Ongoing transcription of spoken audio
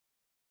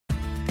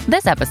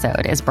This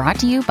episode is brought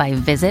to you by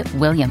Visit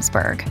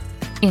Williamsburg.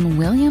 In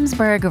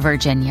Williamsburg,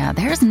 Virginia,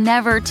 there's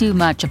never too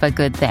much of a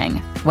good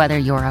thing. Whether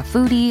you're a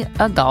foodie,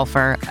 a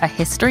golfer, a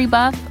history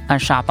buff, a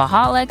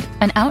shopaholic,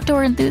 an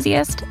outdoor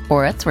enthusiast,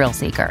 or a thrill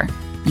seeker,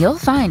 you'll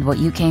find what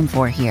you came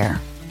for here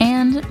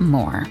and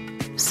more.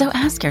 So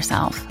ask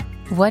yourself,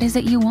 what is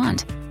it you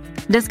want?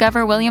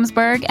 Discover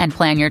Williamsburg and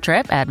plan your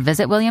trip at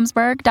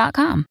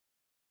visitwilliamsburg.com.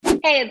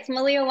 Hey, it's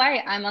Malia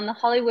White. I'm on the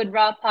Hollywood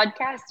Raw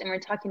podcast, and we're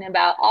talking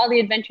about all the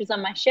adventures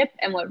on my ship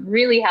and what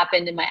really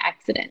happened in my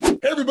accident. Hey,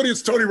 everybody,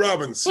 it's Tony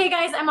Robbins. Hey,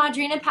 guys, I'm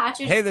Audrina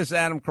Patridge. Hey, this is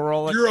Adam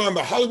Carolla. You're on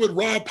the Hollywood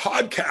Raw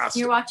podcast.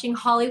 You're watching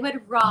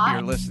Hollywood Raw.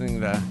 You're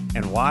listening to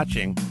and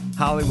watching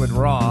Hollywood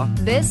Raw.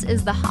 This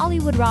is the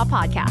Hollywood Raw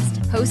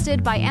podcast,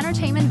 hosted by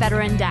entertainment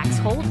veteran Dax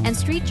Holt and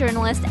street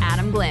journalist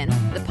Adam Glynn.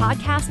 The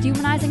podcast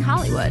humanizing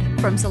Hollywood.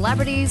 From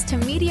celebrities to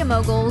media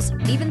moguls,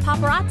 even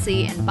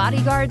paparazzi and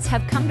bodyguards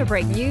have come to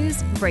break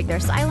news, break their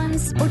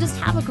silence, or just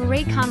have a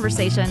great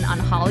conversation on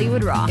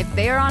Hollywood Raw. If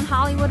they're on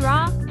Hollywood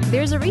Raw,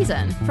 there's a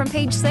reason. From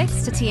Page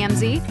Six to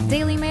TMZ,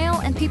 Daily Mail,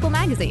 and People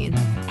Magazine,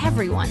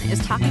 everyone is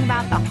talking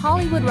about the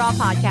Hollywood Raw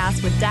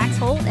podcast with Dax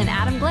Holt and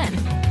Adam Glynn.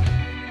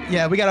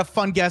 Yeah, we got a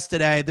fun guest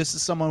today. This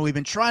is someone we've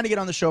been trying to get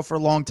on the show for a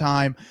long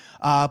time,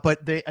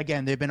 but they've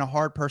been a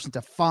hard person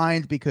to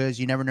find because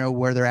you never know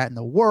where they're at in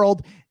the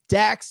world.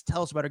 Dax,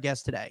 tell us about our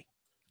guest today.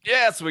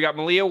 Yes, we got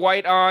Malia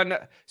White on,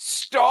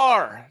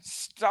 star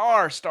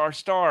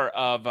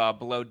of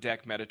Below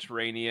Deck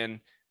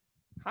Mediterranean.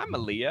 Hi,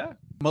 Malia.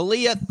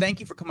 Malia, thank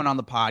you for coming on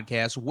the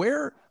podcast.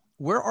 Where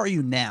are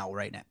you now,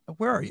 right now?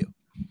 Where are you?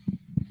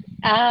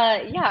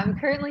 Yeah, I'm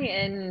currently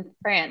in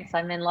France.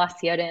 I'm in La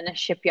Ciotat in a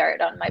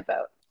shipyard on my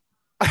boat.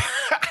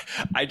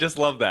 I just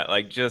love that.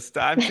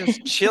 I'm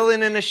just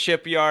chilling in a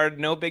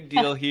shipyard. No big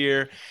deal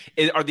here.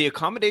 Are the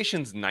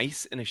accommodations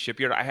nice in a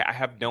shipyard? I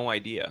have no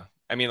idea.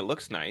 I mean, it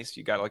looks nice.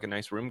 You got like a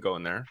nice room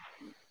going there.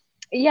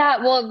 Yeah,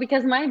 well,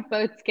 because my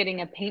boat's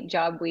getting a paint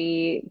job,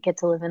 we get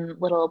to live in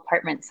little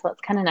apartments. So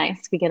it's kind of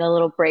nice. We get a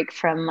little break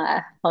from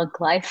bunk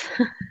life.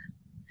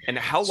 And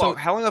how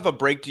long of a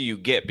break do you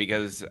get?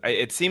 Because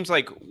it seems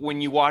like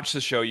when you watch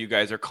the show, you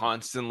guys are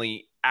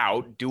constantly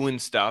out doing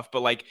stuff.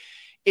 But like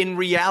in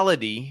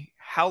reality,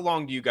 how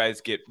long do you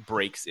guys get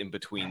breaks in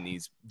between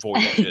these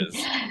voyages?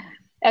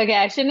 Okay,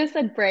 I shouldn't have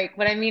said break.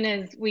 What I mean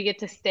is we get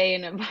to stay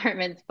in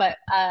apartments, but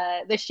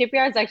the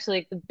shipyard's actually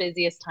like the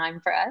busiest time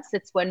for us.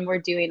 It's when we're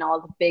doing all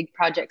the big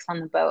projects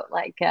on the boat,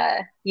 like,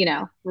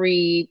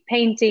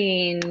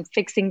 repainting,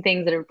 fixing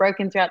things that are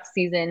broken throughout the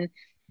season.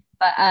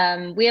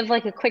 But we have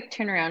like a quick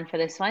turnaround for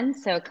this one.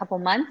 So a couple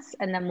months,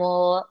 and then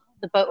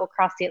the boat will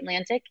cross the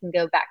Atlantic and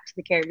go back to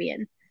the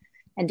Caribbean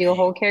and do a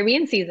whole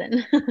Caribbean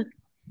season.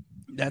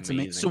 That's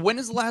amazing. So when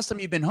is the last time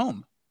you've been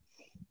home?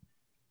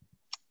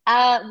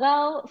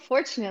 Well,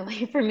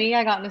 fortunately for me,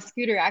 I got in a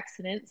scooter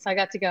accident, so I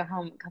got to go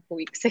home a couple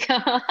weeks ago.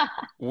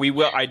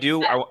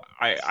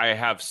 I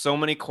have so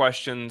many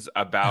questions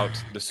about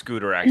the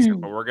scooter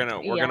accident, but we're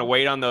gonna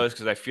wait on those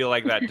because I feel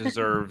like that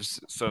deserves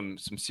some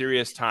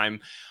serious time.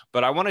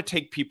 But I want to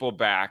take people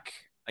back,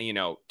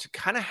 to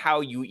kind of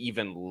how you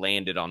even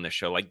landed on the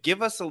show. Like,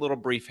 give us a little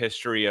brief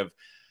history of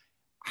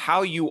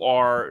how you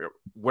are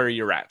where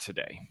you're at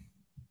today.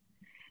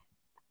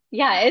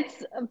 Yeah,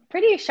 it's a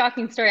pretty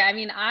shocking story. I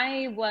mean,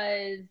 I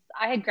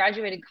had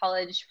graduated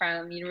college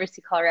from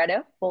University of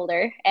Colorado,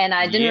 Boulder, and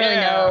I didn't really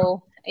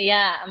know.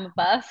 Yeah, I'm a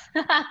buff.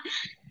 I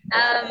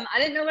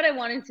didn't know what I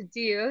wanted to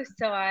do,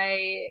 so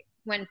I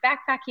went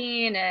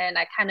backpacking, and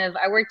I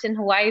worked in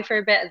Hawaii for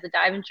a bit as a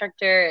dive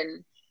instructor,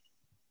 and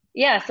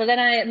yeah. So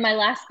then my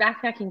last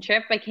backpacking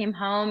trip, I came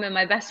home, and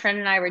my best friend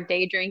and I were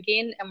day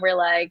drinking, and we're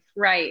like,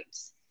 right,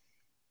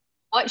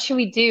 what should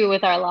we do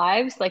with our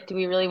lives? Like, do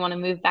we really want to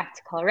move back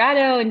to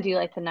Colorado and do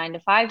like the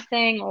 9-to-5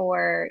 thing,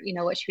 or,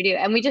 what should we do?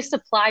 And we just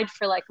applied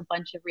for like a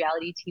bunch of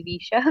reality TV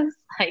shows,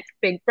 like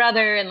Big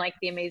Brother and like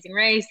The Amazing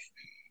Race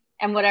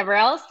and whatever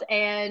else.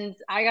 And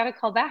I got a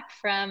call back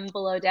from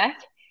Below Deck,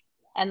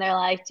 and they're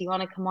like, do you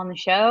want to come on the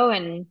show?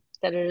 And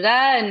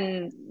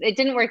and it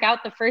didn't work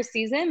out the first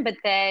season, but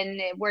then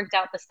it worked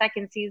out the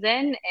second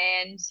season,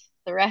 and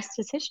the rest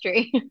is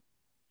history.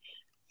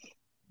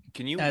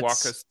 Can you walk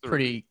us through?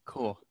 Pretty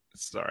cool.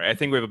 Sorry, I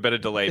think we have a bit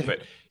of delay, but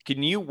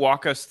can you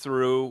walk us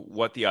through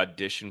what the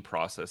audition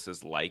process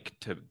is like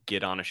to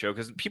get on a show?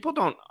 Because people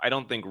I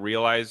don't think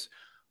realize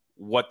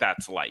what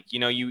that's like.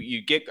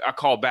 You get a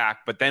call back,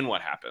 but then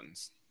what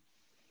happens?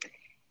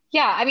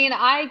 Yeah, I mean,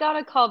 I got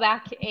a call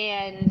back,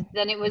 and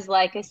then it was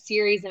like a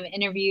series of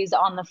interviews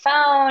on the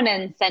phone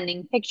and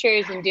sending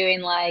pictures and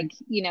doing like,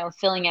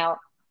 filling out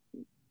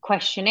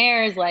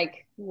questionnaires,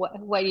 like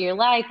what you're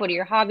like, what are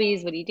your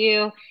hobbies, what do you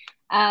do?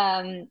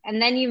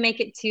 And then you make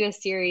it to a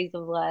series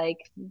of like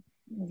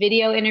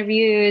video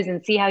interviews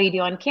and see how you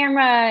do on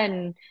camera.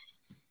 And,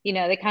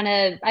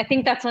 I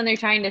think that's when they're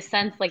trying to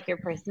sense like your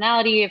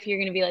personality, if you're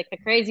going to be like the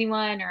crazy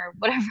one or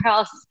whatever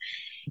else.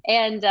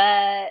 And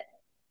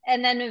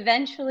then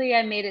eventually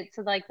I made it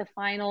to like the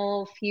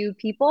final few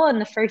people. In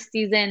the first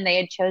season, they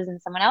had chosen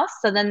someone else.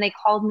 So then they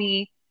called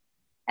me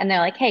And they're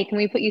like, hey, can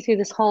we put you through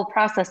this whole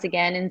process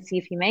again and see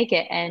if you make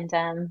it? And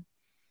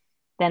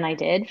then I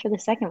did for the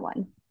second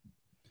one.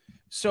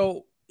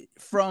 So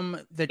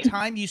from the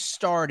time you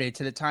started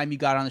to the time you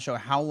got on the show,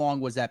 how long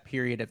was that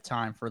period of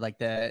time for like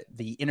the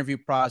interview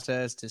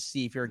process to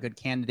see if you're a good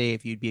candidate,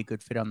 if you'd be a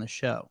good fit on the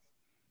show?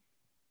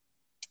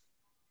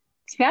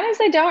 To be honest,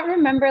 I don't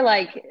remember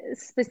like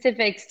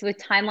specifics with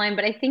timeline,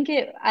 but I think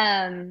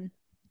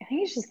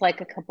it's just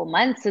like a couple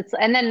months.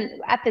 And then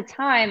at the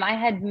time I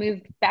had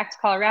moved back to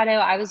Colorado.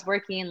 I was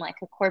working in like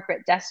a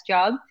corporate desk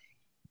job,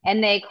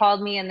 and they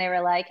called me and they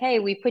were like, hey,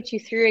 we put you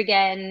through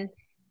again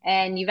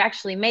and you've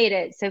actually made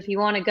it. So if you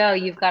want to go,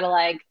 you've got to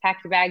like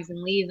pack your bags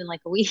and leave in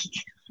like a week.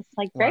 It's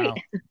like, great. Wow.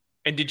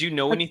 And did you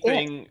know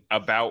anything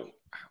about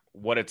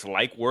what it's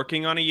like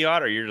working on a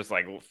yacht, or you're just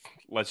like,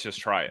 let's just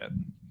try it?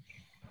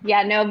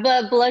 Yeah, no,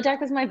 but Below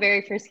Deck was my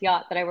very first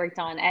yacht that I worked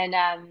on. And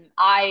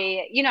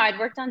I'd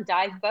worked on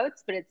dive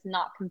boats, but it's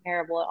not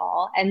comparable at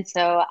all. And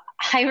so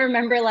I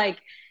remember like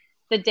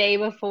the day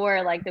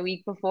before, like the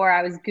week before,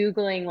 I was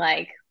Googling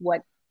like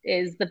what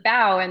is the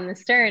bow and the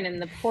stern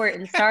and the port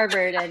and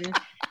starboard and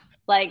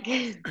like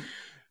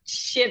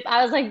ship.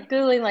 I was like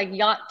Googling like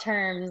yacht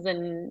terms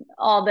and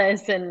all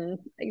this, and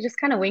I just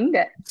kind of winged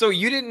it. So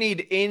you didn't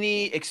need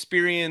any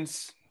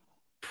experience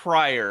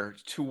prior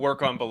to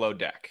work on Below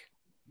Deck?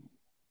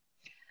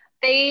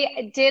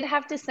 They did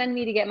have to send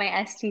me to get my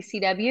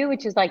STCW,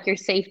 which is like your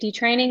safety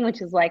training,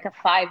 which is like a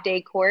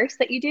 5-day course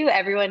that you do.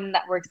 Everyone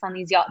that works on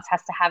these yachts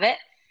has to have it.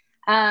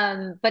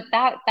 But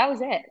that was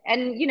it.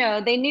 And, you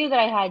know, they knew that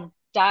I had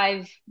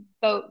dive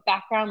boat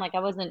background. Like I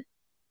wasn't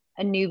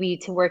a newbie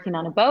to working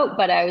on a boat,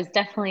 but I was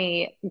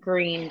definitely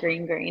green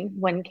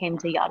when it came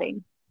to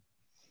yachting.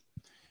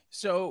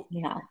 So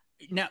yeah.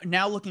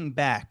 Now looking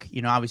back,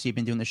 you know, obviously you've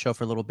been doing the show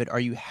for a little bit. Are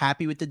you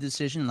happy with the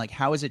decision? Like,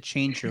 how has it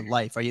changed your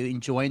life? Are you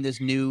enjoying this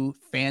new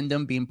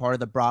fandom, being part of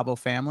the Bravo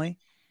family?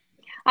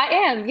 I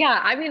am. Yeah.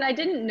 I mean, I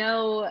didn't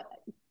know.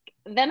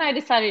 Then I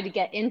decided to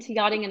get into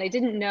yachting, and I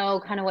didn't know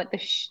kind of what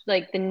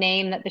the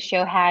name that the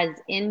show has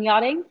in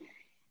yachting.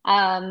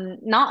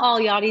 Not all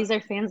yachties are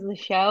fans of the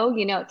show.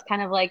 You know, it's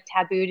kind of like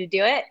taboo to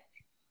do it.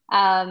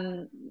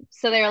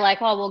 So they were like,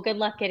 oh, well, good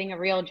luck getting a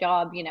real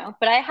job, you know,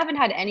 but I haven't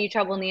had any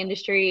trouble in the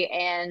industry,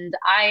 and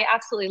I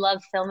absolutely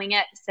love filming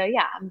it. So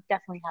yeah, I'm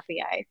definitely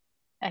happy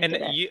I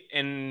did it.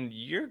 And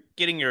you're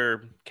getting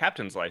your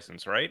captain's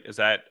license, right? Is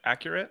that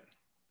accurate?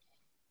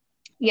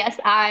 Yes,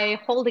 I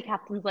hold a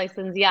captain's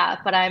license. Yeah,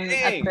 but I'm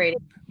upgrading.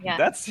 Yeah.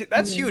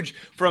 That's huge.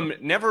 From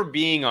never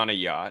being on a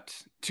yacht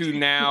to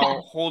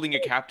now holding a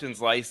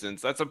captain's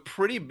license. That's a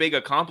pretty big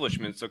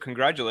accomplishment. So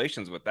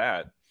congratulations with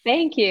that.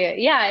 Thank you.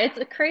 Yeah, it's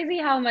crazy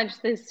how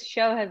much this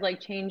show has like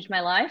changed my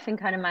life and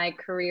kind of my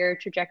career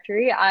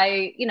trajectory.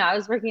 I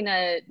was working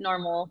a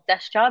normal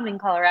desk job in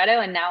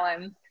Colorado, and now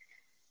I'm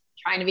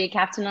trying to be a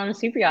captain on a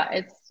super yacht.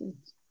 It's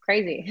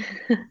crazy.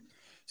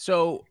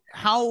 So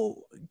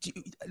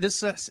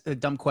this is a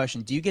dumb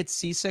question. Do you get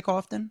seasick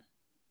often?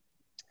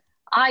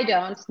 I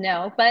don't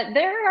know, but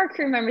there are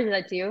crew members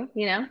that do,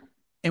 you know.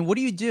 And what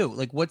do you do?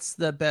 Like, what's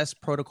the best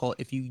protocol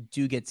if you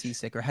do get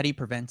seasick, or how do you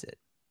prevent it?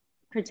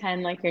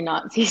 Pretend like you're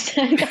not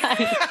seasick. I'm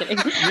just kidding.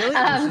 Really?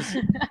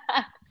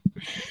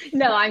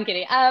 No, I'm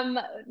kidding.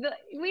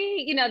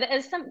 We,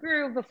 as some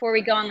crew, before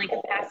we go on like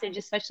a passage,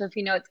 especially if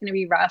you know it's going to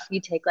be rough, you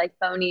take like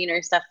Bonine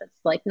or stuff that's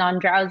like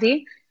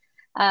non-drowsy.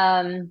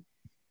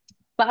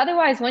 But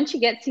otherwise, once you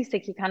get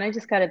seasick, you kind of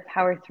just got to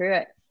power through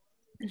it.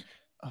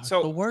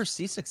 So the worst,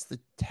 seasick's the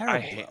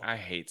terrible. I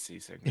hate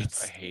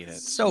seasickness. I hate it.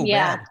 So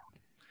bad.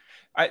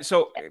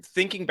 So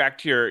thinking back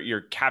to your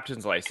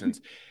captain's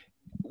license,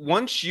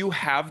 once you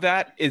have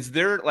that, is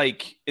there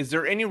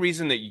any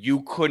reason that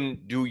you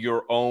couldn't do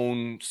your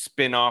own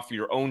spin-off,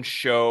 your own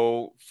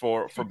show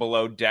for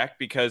Below Deck?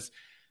 Because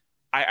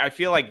I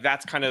feel like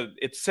that's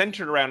it's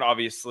centered around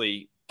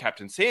obviously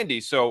Captain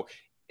Sandy. So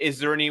is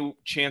there any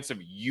chance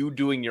of you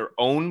doing your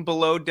own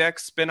Below Deck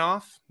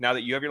spin-off now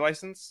that you have your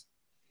license?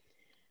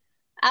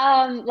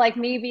 Like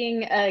me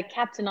being a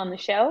captain on the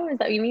show, is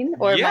that what you mean?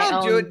 Or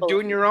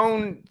doing your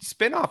own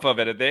spin-off of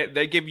it.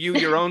 They give you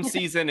your own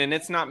season, and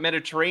it's not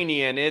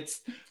Mediterranean, it's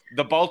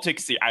the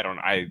Baltic Sea. I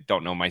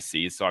don't know my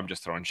seas, so I'm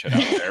just throwing shit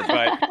out there.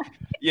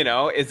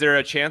 But is there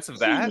a chance of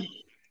that?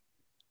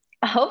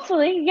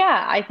 Hopefully,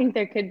 yeah. I think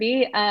there could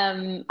be.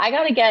 I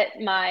gotta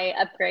get my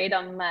upgrade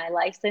on my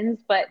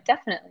license, but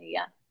definitely,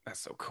 yeah. That's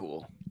so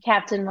cool.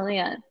 Captain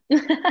Malia.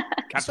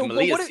 Captain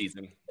Malia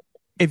season.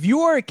 If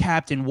you are a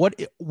captain, what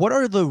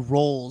are the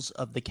roles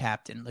of the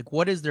captain? Like,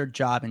 what does their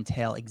job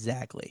entail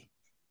exactly?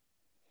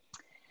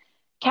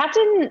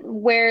 Captain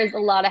wears a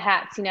lot of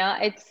hats,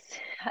 a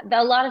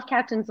lot of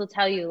captains will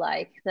tell you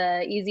like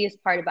the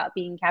easiest part about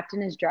being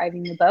captain is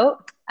driving the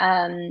boat.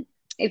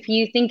 If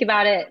you think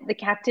about it, the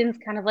captain's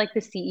kind of like the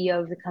CEO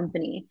of the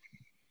company.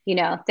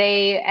 Their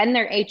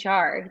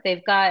HR,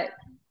 they've got,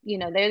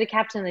 they're the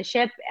captain of the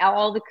ship.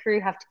 All the crew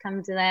have to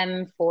come to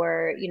them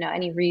for,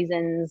 any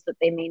reasons that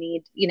they may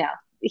need,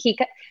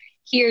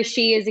 he or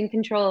she is in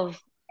control of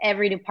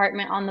every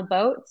department on the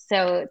boat.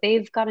 So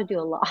they've got to do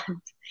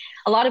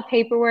a lot of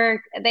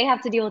paperwork. They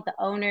have to deal with the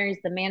owners,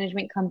 the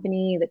management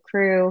company, the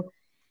crew.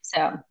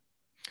 So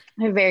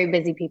they're very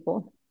busy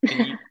people.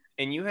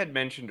 And you had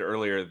mentioned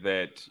earlier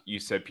that you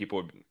said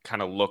people would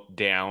kind of look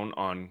down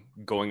on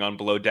going on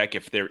below deck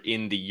if they're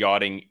in the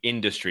yachting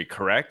industry,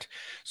 correct?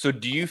 So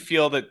do you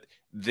feel that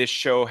this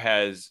show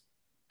has,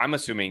 I'm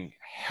assuming,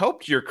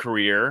 helped your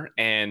career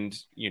and,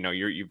 you know,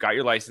 you've got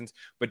your license,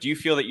 but do you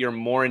feel that you're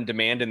more in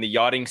demand in the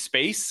yachting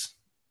space?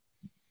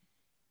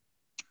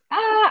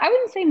 I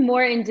wouldn't say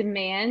more in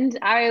demand.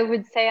 I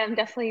would say I'm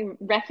definitely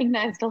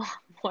recognized a lot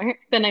more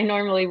than I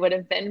normally would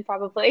have been,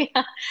 probably.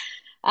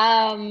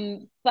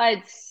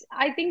 But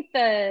I think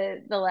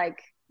the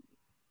like,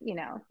 you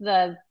know,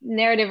 the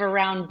narrative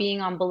around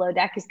being on below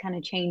deck is kind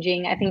of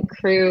changing. I think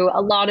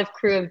a lot of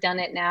crew have done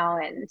it now,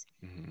 and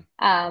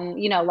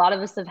you know, a lot of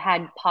us have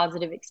had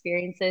positive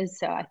experiences,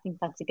 so I think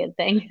that's a good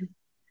thing.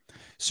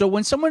 So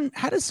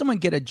how does someone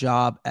get a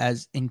job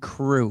as in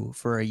crew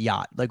for a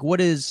yacht? Like,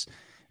 what's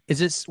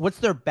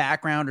their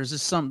background, or is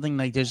this something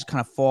like they just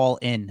kind of fall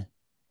in?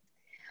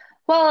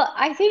 Well,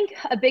 I think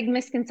a big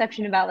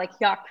misconception about like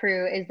yacht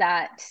crew is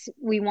that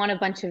we want a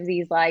bunch of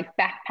these like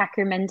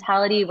backpacker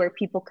mentality where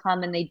people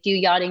come and they do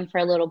yachting for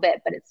a little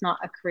bit, but it's not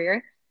a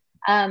career.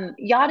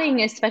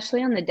 Yachting,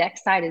 especially on the deck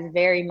side, is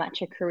very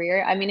much a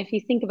career. I mean, if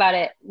you think about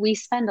it, we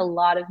spend a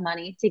lot of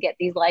money to get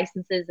these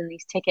licenses and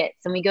these tickets,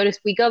 and we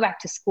go back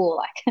to school.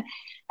 Like,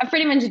 I've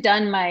pretty much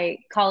done my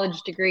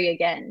college degree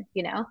again,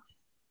 you know?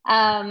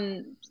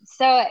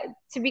 So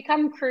to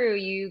become crew,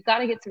 you got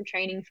to get some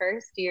training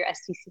first, do your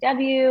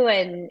STCW,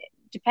 and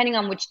depending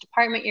on which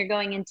department you're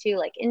going into,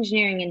 like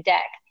engineering and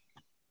deck,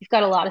 you've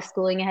got a lot of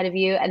schooling ahead of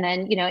you. And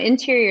then, you know,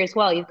 interior as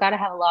well, you've got to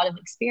have a lot of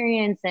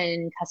experience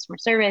in customer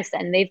service,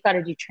 and they've got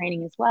to do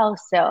training as well.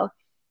 So,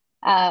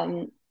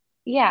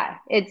 yeah,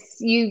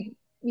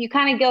 you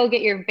kind of go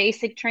get your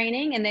basic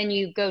training, and then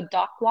you go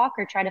dock walk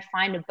or try to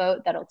find a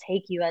boat that'll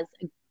take you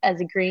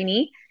as a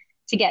greenie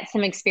to get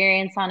some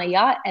experience on a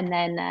yacht, and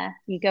then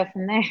you go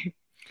from there.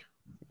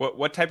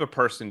 What type of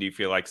person do you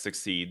feel like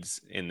succeeds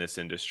in this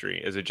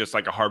industry? Is it just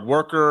like a hard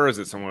worker? Is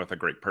it someone with a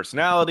great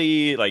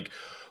personality? Like,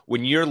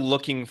 when you're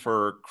looking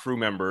for crew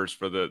members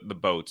for the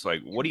boats,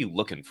 like, what are you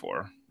looking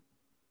for?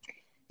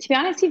 To be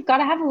honest, you've got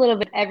to have a little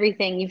bit of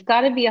everything. You've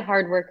got to be a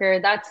hard worker.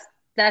 That's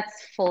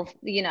full,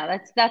 you know,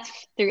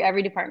 that's through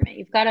every department.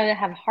 You've got to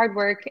have hard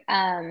work,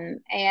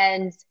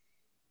 and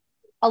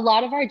a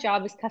lot of our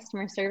job is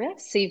customer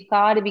service. So you've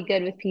got to be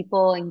good with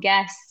people and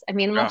guests. I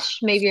mean, unless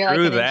maybe you're like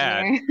an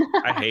engineer.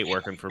 I hate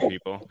working for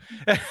people.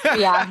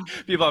 Yeah.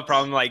 People have a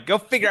problem, like, go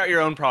figure out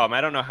your own problem.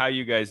 I don't know how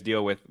you guys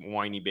deal with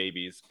whiny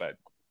babies, but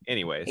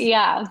anyways.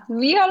 Yeah.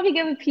 You got to be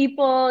good with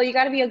people. You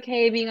got to be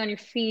okay being on your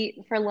feet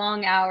for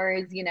long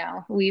hours, you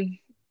know.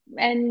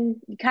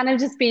 And kind of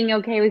just being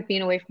okay with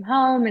being away from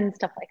home and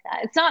stuff like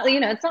that. It's not,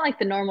 you know, it's not like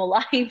the normal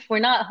life. We're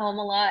not home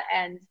a lot,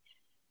 and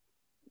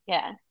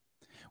yeah.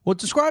 Well,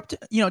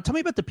 tell me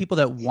about the people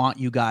that want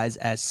you guys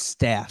as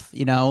staff,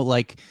 you know,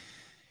 like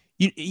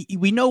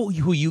we know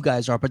who you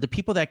guys are, but the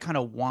people that kind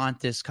of want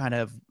this kind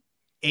of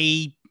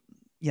the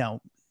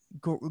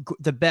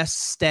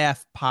best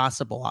staff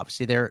possible.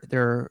 Obviously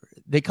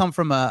they come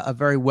from a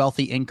very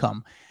wealthy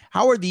income.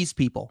 How are these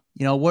people?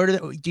 You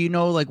know, do you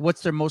know, like,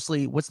 what's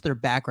their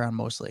background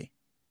mostly?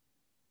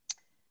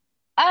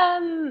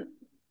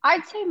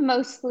 I'd say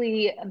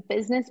mostly a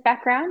business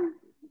background.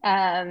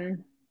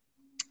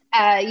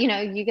 You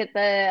know, you get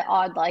the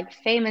odd like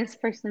famous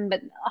person,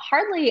 but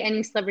hardly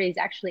any celebrities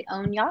actually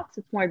own yachts.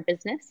 It's more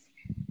business.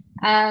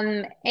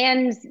 And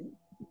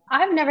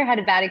I've never had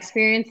a bad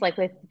experience like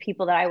with the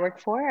people that I work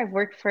for. I've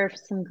worked for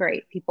some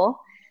great people.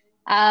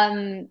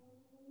 And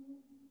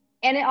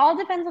it all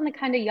depends on the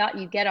kind of yacht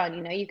you get on.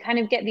 You know, you kind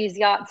of get these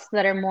yachts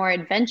that are more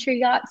adventure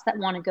yachts that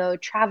want to go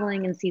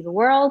traveling and see the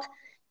world.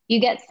 You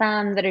get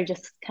some that are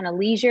just kind of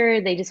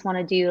leisure. They just want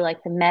to do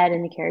like the Med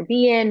in the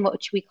Caribbean,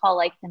 which we call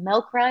like the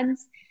milk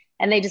runs.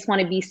 And they just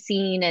want to be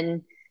seen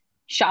and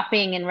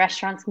shopping in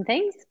restaurants and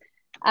things.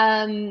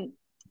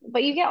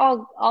 But you get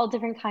all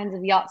different kinds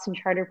of yachts and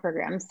charter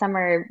programs. Some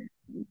are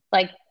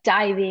like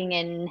diving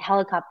and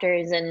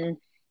helicopters and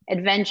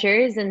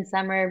adventures, and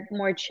some are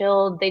more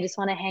chilled. They just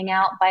want to hang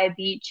out by a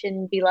beach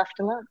and be left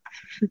alone.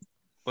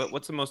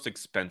 What's the most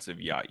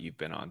expensive yacht you've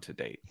been on to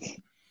date?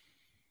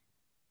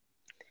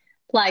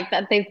 Like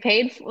that they've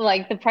paid,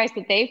 like the price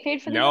that they've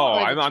paid for the No,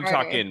 boat, I'm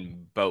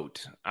talking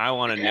boat. I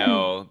want to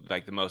know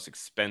like the most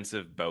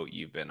expensive boat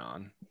you've been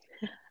on.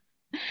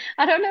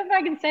 I don't know if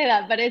I can say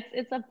that, but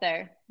it's up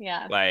there.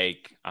 Yeah.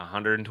 Like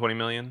 120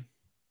 million?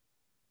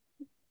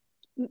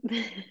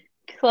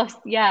 Close.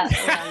 Yeah.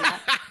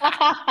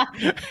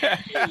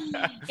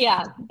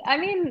 Yeah. I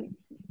mean,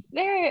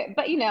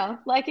 but you know,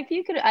 like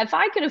if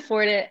I could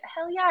afford it,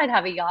 hell yeah, I'd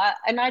have a yacht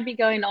and I'd be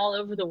going all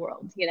over the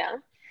world, you know?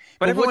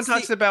 But everyone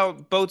talks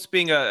about boats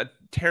being a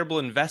terrible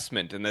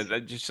investment, and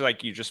that just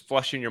like you're just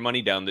flushing your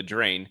money down the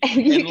drain.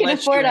 You can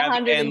afford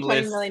 $120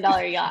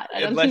 million yacht. I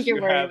don't think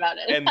you're worried about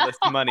it. Endless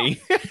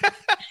money.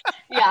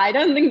 Yeah, I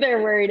don't think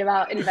they're worried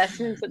about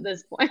investments at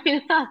this point.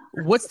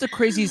 What's the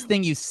craziest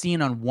thing you've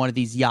seen on one of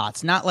these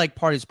yachts? Not like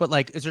parties, but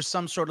like, is there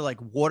some sort of like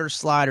water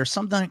slide or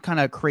something kind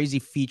of crazy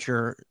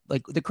feature?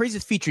 Like the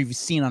craziest feature you've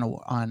seen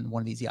on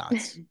one of these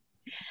yachts?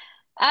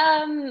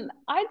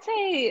 I'd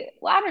say,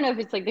 well, I don't know if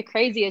it's like the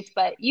craziest,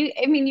 but you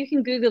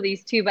can Google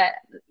these too, but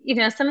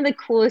some of the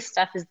coolest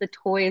stuff is the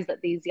toys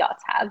that these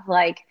yachts have.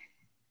 Like,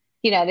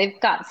 they've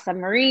got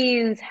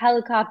submarines,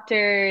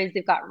 helicopters,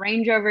 they've got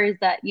Range Rovers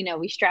that,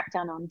 we strap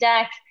down on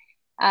deck.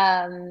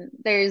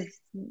 There's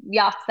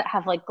yachts that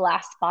have like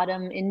glass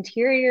bottom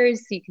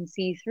interiors so you can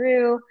see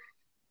through.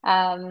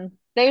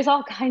 There's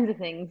all kinds of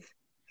things.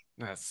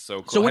 That's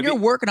so cool. So when you're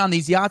working on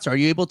these yachts, are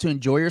you able to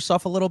enjoy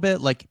yourself a little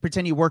bit? Like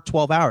pretend you work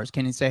 12 hours.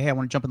 Can you say, hey, I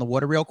want to jump in the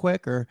water real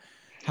quick? Or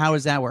how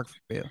does that work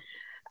for you?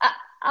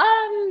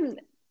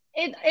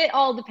 It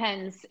all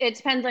depends. It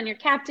depends on your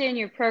captain,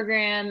 your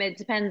program. It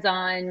depends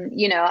on,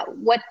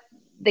 what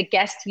the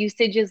guest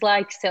usage is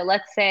like. So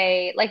let's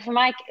say, like for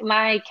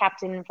my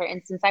captain, for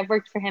instance, I've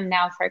worked for him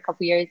now for a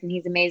couple years and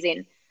he's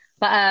amazing.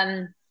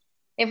 But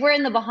if we're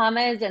in the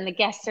Bahamas and the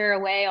guests are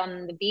away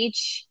on the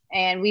beach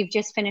and we've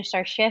just finished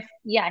our shift,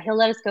 yeah, he'll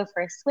let us go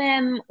for a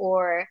swim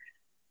or,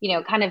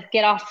 kind of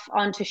get off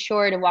onto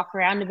shore to walk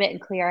around a bit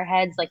and clear our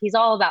heads. Like he's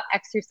all about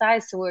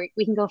exercise. So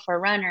we can go for a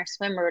run or a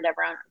swim or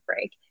whatever on our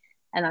break.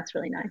 And that's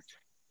really nice.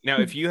 Now,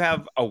 if you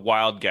have a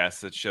wild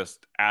guest that's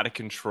just out of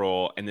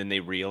control and then they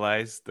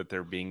realize that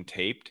they're being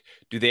taped,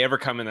 do they ever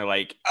come in? They're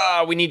like,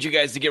 we need you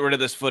guys to get rid of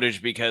this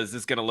footage because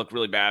it's going to look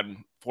really bad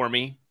for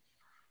me.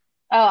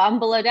 Oh, on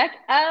below deck?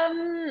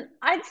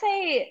 I'd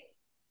say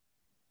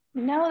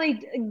no. I've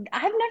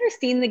never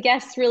seen the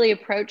guests really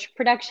approach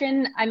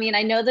production. I mean,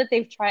 I know that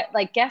they've tried,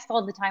 like guests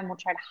all the time will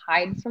try to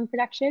hide from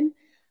production.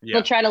 Yeah.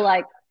 They'll try to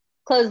like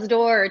close the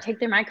door or take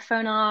their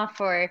microphone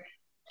off or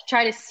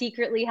try to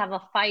secretly have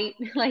a fight,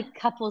 like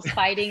couples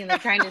fighting and they're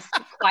trying to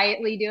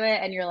quietly do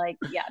it. And you're like,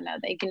 yeah, no,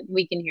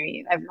 we can hear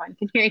you. Everyone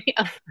can hear you.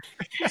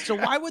 So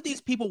why would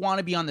these people want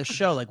to be on the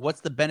show? Like,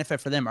 what's the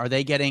benefit for them? Are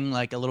they getting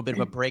like a little bit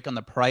of a break on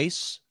the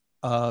price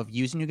of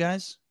using you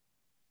guys?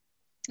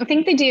 I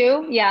think they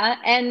do. Yeah.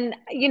 And,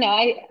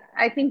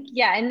 I think,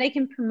 yeah. And they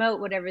can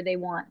promote whatever they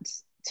want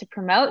to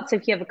promote. So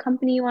if you have a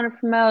company you want to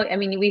promote, I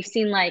mean, we've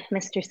seen like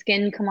Mr.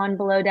 Skin come on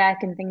Below Deck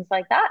and things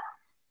like that.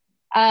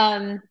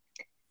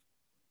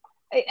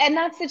 And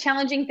that's the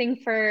challenging thing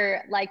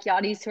for like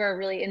yachties who are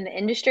really in the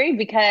industry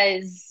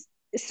because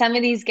some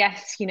of these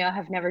guests,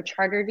 have never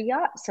chartered a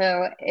yacht.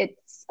 So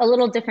it's a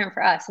little different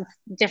for us.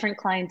 It's different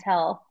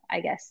clientele,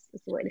 I guess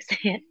is the way to say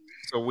it.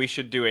 So we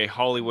should do a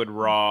Hollywood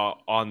Raw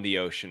on the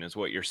ocean is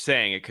what you're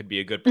saying. It could be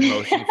a good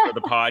promotion for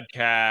the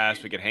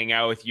podcast. We could hang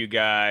out with you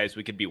guys.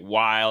 We could be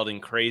wild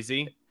and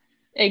crazy.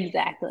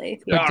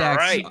 Exactly. All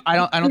right.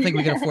 I don't think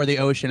we can afford the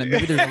ocean, and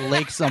maybe there's a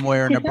lake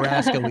somewhere in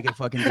Nebraska we can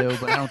fucking do,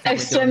 but I don't think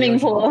a swimming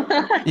pool.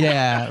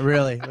 Yeah,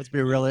 really. Let's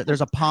be real.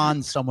 There's a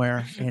pond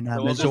somewhere in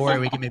Missouri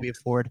we can maybe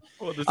afford.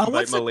 We'll just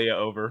invite Malia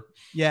over.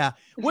 Yeah.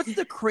 What's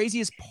the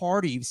craziest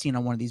party you've seen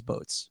on one of these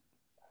boats?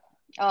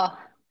 Oh,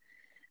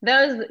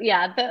 those.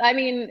 Yeah. I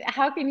mean,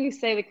 how can you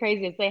say the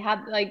craziest? They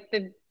have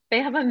they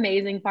have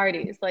amazing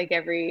parties like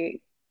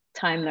every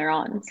time they're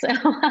on.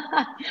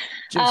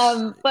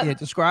 So,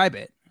 describe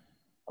it.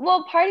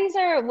 Well, parties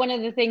are one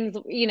of the things,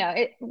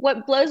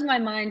 what blows my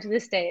mind to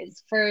this day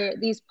is for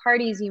these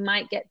parties, you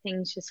might get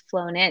things just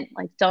flown in,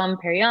 like Dom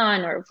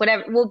Perignon or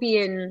whatever. We'll be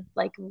in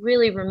like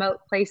really remote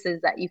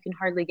places that you can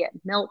hardly get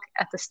milk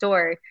at the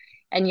store.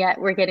 And yet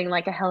we're getting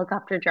like a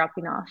helicopter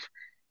dropping off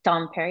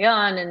Dom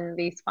Perignon and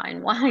these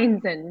fine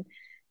wines. And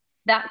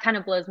that kind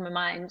of blows my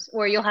mind.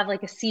 Or you'll have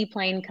like a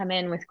seaplane come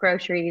in with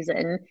groceries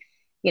and,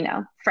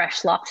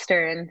 fresh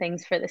lobster and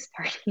things for this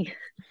party.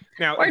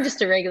 Now, or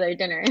just a regular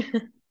dinner.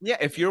 Yeah,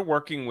 if you're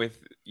working with,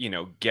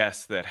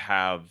 guests that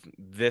have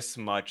this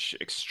much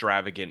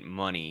extravagant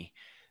money,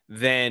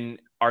 then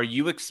are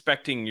you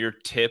expecting your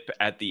tip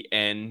at the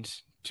end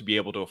to be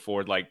able to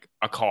afford like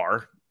a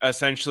car,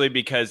 essentially?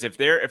 Because if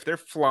they're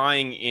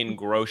flying in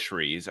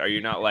groceries, are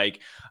you not like,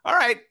 all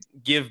right,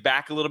 give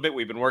back a little bit?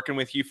 We've been working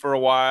with you for a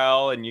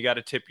while and you got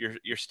to tip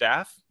your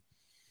staff?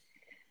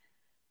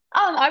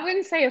 I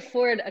wouldn't say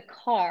afford a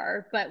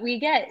car, but we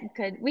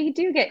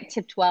do get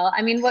tipped well.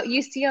 I mean, what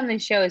you see on the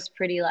show is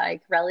pretty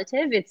like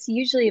relative. It's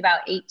usually about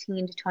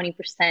 18 to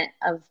 20%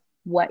 of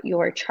what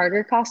your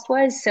charter cost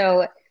was.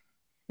 So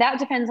that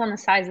depends on the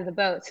size of the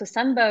boat. So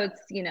some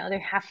boats,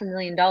 they're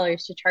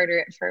 $500,000 to charter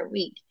it for a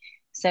week.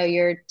 So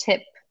your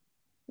tip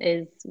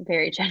is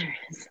very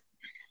generous.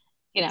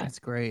 That's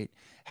great.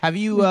 Have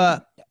you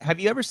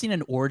ever seen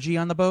an orgy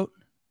on the boat?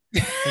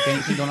 Like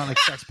anything going on, like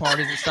sex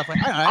parties and stuff like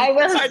that. I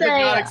will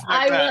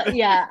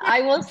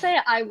say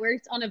I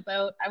worked on a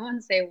boat. I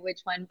won't say which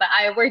one, but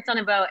I worked on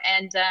a boat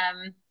and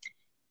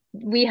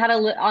we had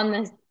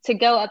to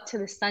go up to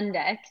the sun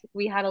deck,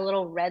 we had a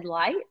little red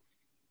light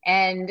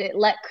and it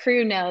let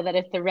crew know that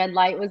if the red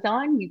light was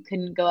on, you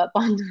couldn't go up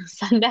onto the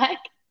sun deck.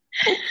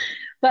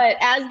 But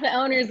as the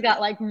owners got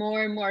like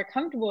more and more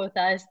comfortable with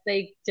us,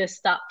 they just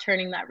stopped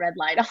turning that red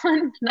light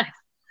on. And I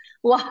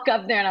walk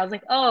up there and I was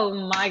like,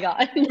 oh my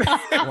God,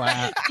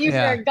 Wow. you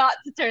Yeah. forgot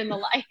to turn the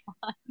light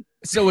on.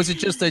 So was it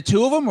just the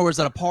two of them, or was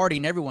it a party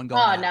and everyone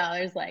going? Oh out? no,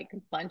 there's like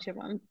a bunch of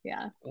them.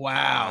 Yeah.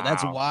 Wow,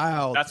 that's Wow.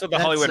 wild. That's what the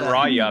Hollywood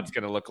Raw yacht's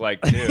going to look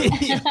like too.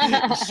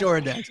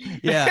 Sure does.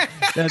 Yeah,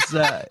 that's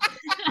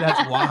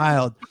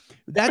wild.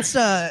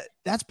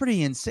 That's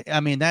pretty insane.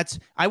 I mean,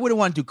 I wouldn't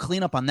want to do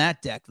cleanup on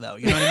that deck though.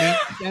 You know what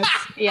I mean?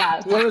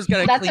 Yeah. Whoever's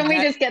gonna That's clean when we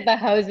that- just get the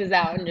hoses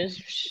out and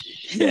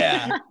just.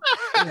 Yeah.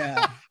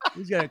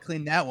 Who's gonna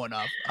clean that one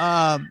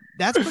up?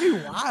 That's pretty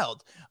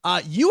wild.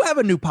 You have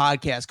a new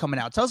podcast coming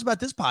out. Tell us about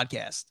this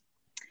podcast.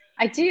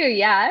 I do,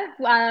 yeah.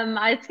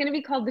 It's going to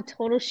be called The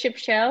Total Ship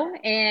Show,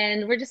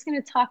 and we're just going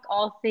to talk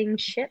all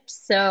things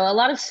ships. So a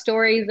lot of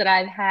stories that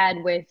I've had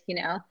with,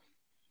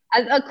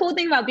 a cool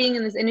thing about being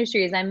in this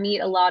industry is I meet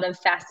a lot of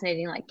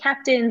fascinating like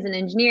captains and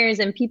engineers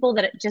and people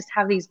that just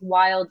have these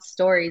wild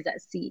stories at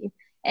sea.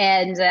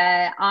 And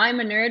I'm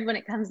a nerd when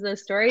it comes to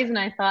those stories, and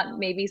I thought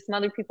maybe some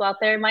other people out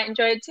there might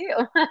enjoy it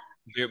too.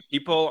 Dude,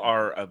 people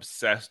are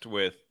obsessed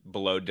with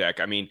Below Deck.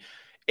 I mean,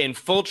 in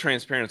full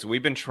transparency,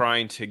 we've been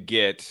trying to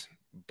get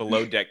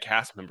Below Deck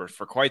cast members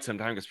for quite some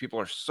time because people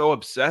are so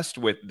obsessed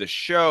with the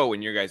show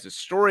and your guys'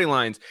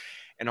 storylines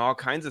and all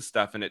kinds of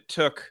stuff. And it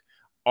took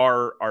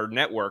our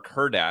network,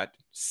 Herdat,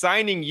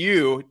 signing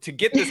you to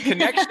get this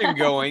connection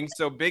going.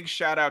 So big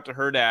shout out to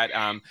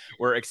Herdat.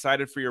 We're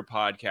excited for your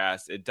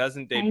podcast. It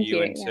doesn't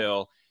debut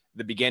until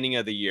the beginning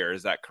of the year.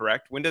 Is that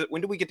correct? When do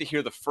we get to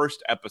hear the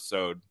first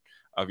episode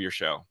of your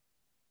show?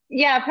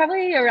 Yeah,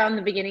 probably around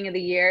the beginning of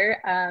the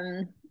year.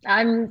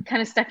 I'm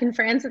kind of stuck in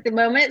France at the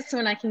moment, so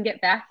when I can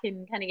get back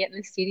and kind of get in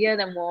the studio,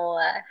 then we'll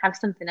have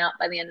something out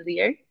by the end of the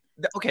year.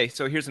 Okay,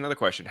 so here's another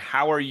question.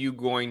 How are you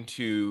going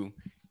to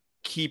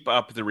keep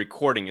up the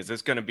recording? Is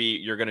this going to be,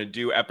 you're going to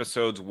do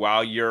episodes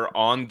while you're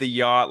on the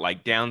yacht,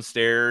 like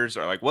downstairs,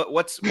 or like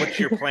what's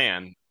your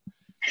plan?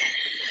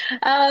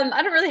 I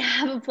don't really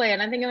have a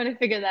plan. I think I'm going to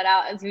figure that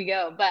out as we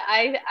go, but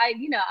I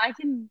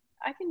can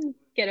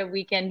get a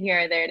weekend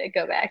here or there to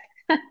go back.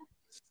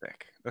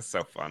 Sick. That's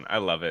so fun. I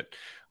love it.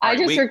 We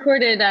just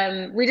recorded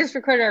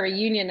our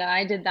reunion, and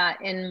I did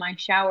that in my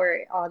shower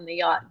on the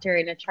yacht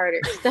during a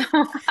charter. So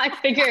I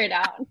figure it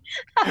out.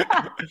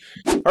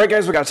 All right,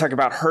 guys, we got to talk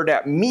about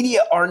Herdat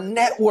Media, our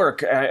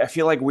network. I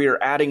feel like we are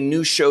adding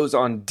new shows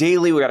on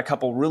daily. We got a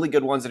couple really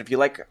good ones. And if you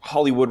like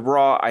Hollywood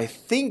Raw, I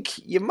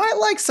think you might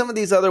like some of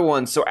these other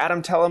ones. So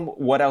Adam, tell them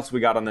what else we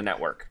got on the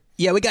network.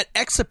 Yeah, we got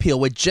X Appeal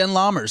with Jen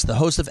Lammers, the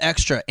host of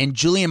Extra, and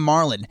Julian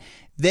Marlin.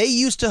 They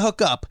used to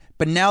hook up,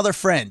 but now they're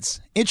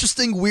friends.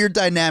 Interesting, weird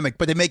dynamic,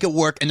 but they make it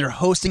work, and they're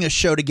hosting a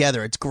show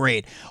together. It's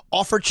great.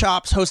 Offer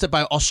Chops, hosted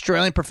by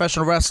Australian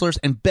professional wrestlers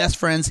and best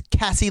friends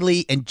Cassie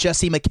Lee and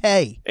Jesse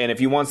McKay. And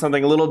if you want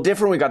something a little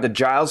different, we got the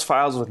Giles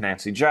Files with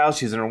Nancy Giles.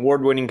 She's an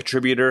award-winning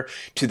contributor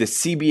to the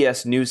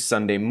CBS News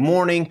Sunday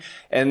Morning.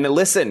 And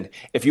listen,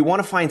 if you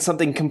want to find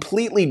something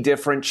completely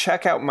different,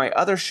 check out my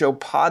other show,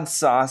 Pod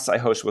Sauce, I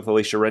host with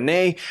Alicia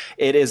Renee.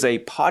 It is a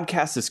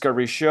podcast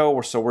discovery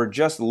show, so we're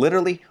just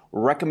literally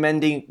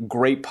recommending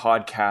great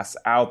podcasts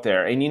out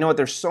there. And you know what?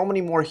 There's so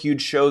many more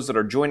huge shows that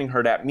are joining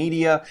Herdat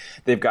Media.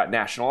 They've got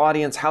national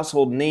audience,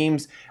 household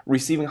names,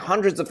 receiving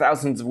hundreds of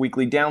thousands of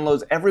weekly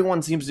downloads.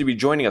 Everyone seems to be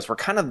joining us. We're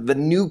kind of the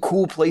new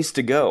cool place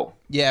to go.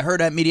 Yeah,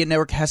 Herdat Media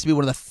Network has to be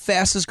one of the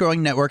fastest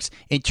growing networks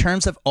in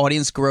terms of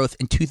audience growth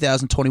in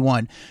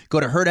 2021.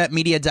 Go to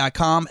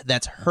herdatmedia.com.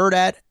 That's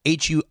Herdat,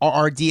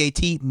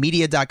 HURRDAT,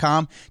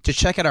 media.com to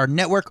check out our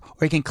network,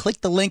 or you can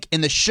click the link in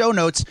the show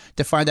notes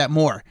to find out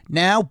more.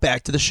 Now,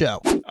 back to the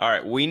show. All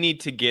right, we need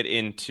to get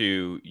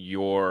into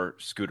your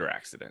scooter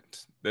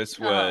accident. This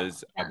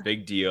was a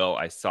big deal.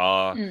 I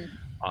saw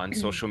on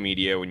social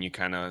media when you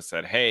kind of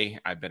said, hey,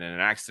 I've been in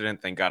an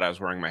accident. Thank God I was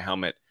wearing my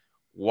helmet.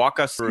 Walk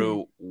us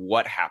through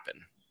what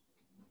happened.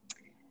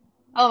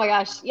 Oh my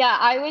gosh.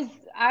 Yeah,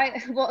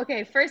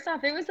 okay, first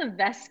off, it was a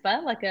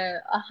Vespa, like a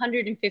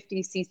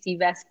 150cc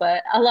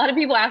Vespa. A lot of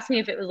people asked me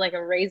if it was like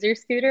a Razor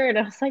scooter, and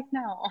I was like,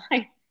 no,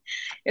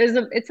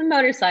 it's a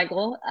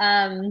motorcycle.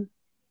 And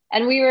I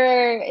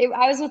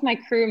was with my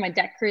crew, my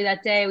deck crew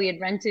that day. We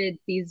had rented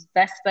these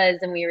Vespas,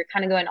 and we were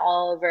kind of going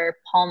all over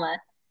Palma.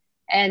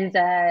 And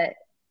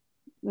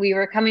we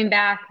were coming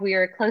back. We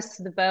were close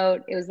to the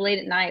boat. It was late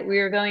at night. We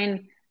were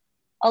going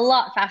a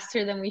lot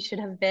faster than we should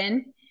have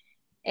been.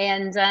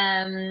 And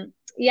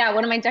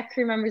one of my deck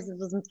crew members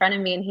was in front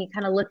of me, and he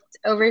kind of looked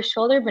over his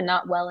shoulder, but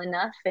not well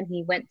enough. And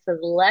he went to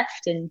the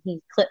left, and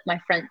he clipped my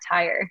front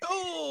tire.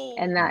 Oh.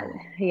 And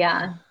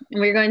and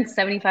we were going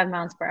 75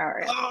 miles per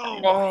hour.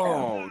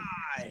 Oh,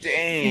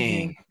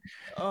 dang.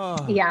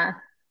 Oh. Yeah.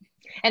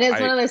 And it's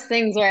one of those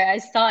things where I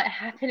saw it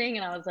happening,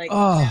 and I was like,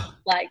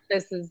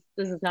 this is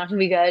not gonna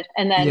be good.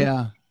 And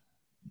then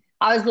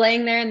I was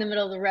laying there in the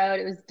middle of the road.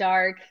 It was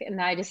dark,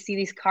 and I just see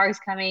these cars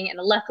coming, and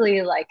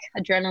luckily, like,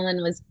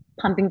 adrenaline was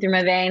pumping through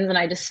my veins, and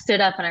I just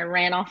stood up and I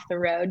ran off the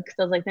road because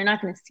I was like, they're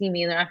not going to see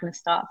me. They're not going to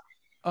stop.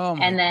 Oh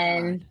my and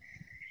then God.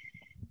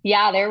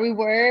 yeah, there we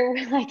were.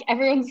 Like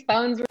everyone's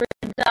phones were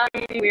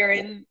dying. We were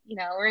in,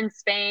 we're in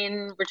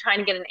Spain. We're trying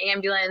to get an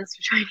ambulance.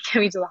 We're trying to get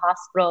me to the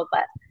hospital,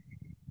 but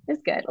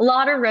it's good. A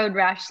lot of road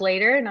rash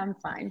later, and I'm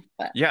fine.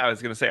 But Yeah, I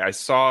was gonna say I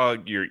saw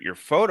your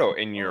photo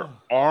and your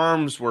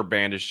arms were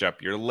bandaged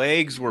up, your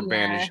legs were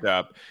bandaged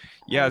up.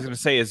 Yeah, I was gonna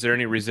say, is there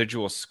any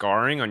residual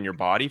scarring on your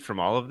body from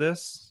all of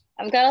this?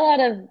 I've got a lot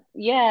of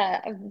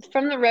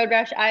from the road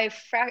rash. I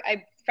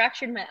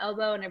fractured my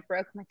elbow and I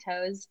broke my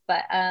toes,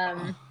 but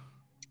and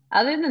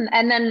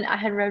then I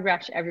had road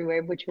rash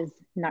everywhere, which was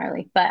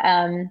gnarly. But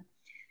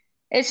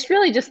it's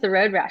really just the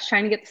road rash,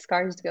 trying to get the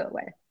scars to go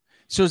away.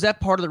 So is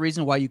that part of the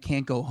reason why you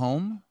can't go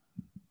home?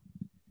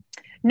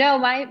 No,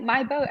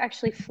 my boat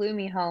actually flew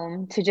me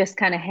home to just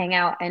kind of hang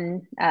out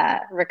and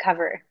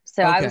recover.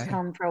 So I was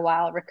home for a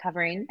while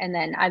recovering, and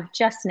then I've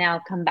just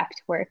now come back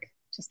to work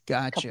just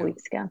a couple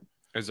weeks ago.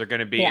 Is there going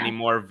to be any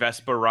more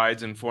Vespa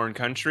rides in foreign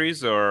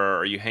countries, or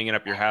are you hanging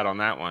up your hat on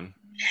that one?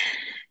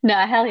 No,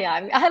 hell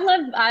yeah.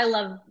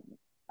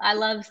 I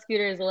love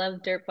scooters. I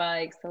love dirt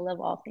bikes. I love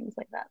all things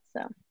like that.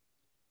 So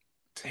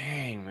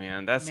dang,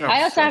 man, that's.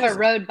 I also have a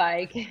road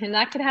bike, and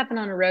that could happen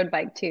on a road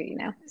bike too,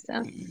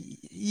 So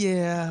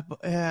yeah,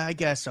 I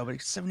guess so.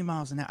 But 70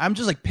 miles an hour. I'm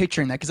just like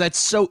picturing that because that's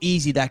so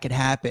easy that could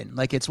happen.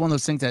 Like it's one of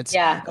those things that's.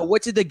 Yeah.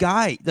 What did the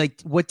guy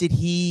like? What did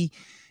he?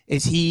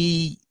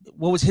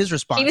 What was his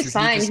response? He was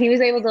fine. He was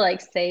able to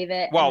like save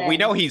it. Well, we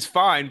know he's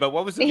fine, but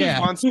what was the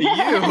response to you?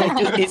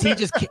 Like, is he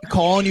just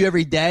calling you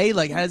every day?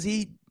 Like, how does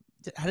he?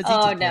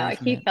 Oh no,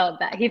 he felt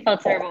bad. He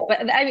felt terrible.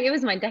 But I mean, it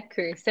was my deck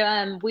crew.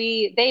 So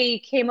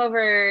they came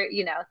over.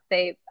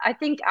 I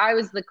think I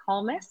was the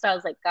calmest. I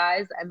was like,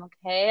 guys, I'm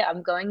okay.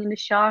 I'm going into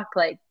shock.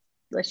 Like,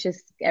 let's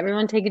just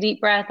everyone take a deep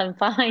breath. I'm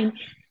fine.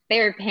 They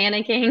were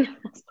panicking. I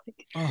was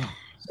like,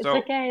 it's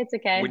okay. It's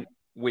okay.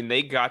 When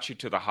they got you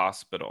to the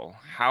hospital,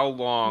 how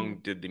long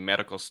did the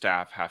medical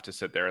staff have to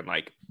sit there and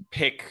like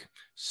pick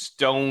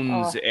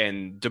stones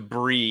and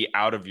debris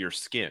out of your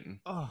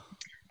skin?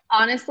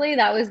 Honestly,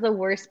 that was the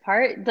worst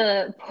part.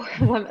 The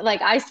poor woman,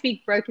 like I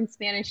speak broken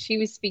Spanish, she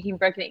was speaking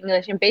broken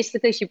English, and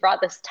basically she brought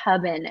this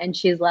tub in and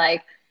she's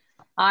like,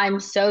 I'm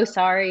so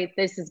sorry,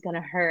 this is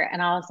gonna hurt.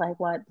 And I was like,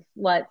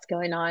 what's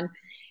going on?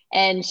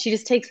 And she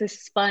just takes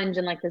this sponge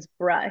and like this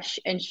brush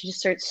and she just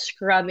starts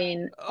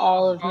scrubbing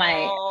all of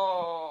my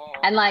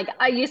and like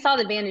you saw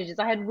the bandages.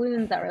 I had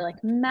wounds that were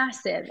like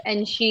massive,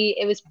 and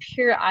it was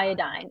pure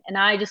iodine, and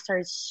I just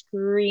started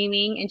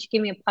screaming, and she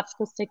gave me a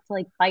popsicle stick to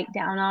like bite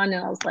down on,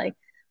 and I was like,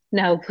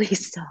 no,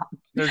 please stop.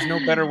 There's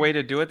no better way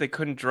to do it. They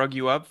couldn't drug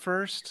you up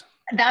first.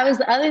 That was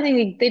the other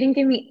thing. They didn't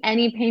give me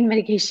any pain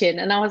medication,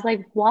 and I was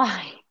like,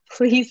 why?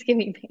 Please give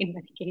me pain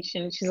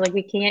medication. She's like,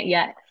 we can't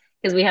yet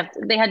because they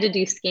had to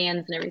do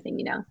scans and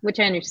everything, which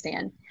I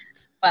understand,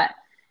 but.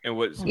 And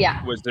was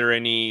there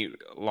any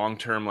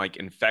long-term like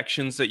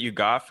infections that you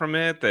got from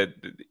it that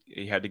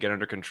you had to get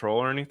under control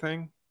or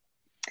anything?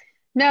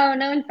 No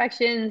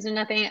infections or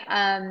nothing.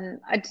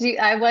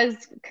 I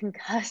was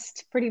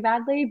concussed pretty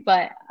badly,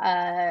 but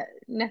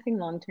nothing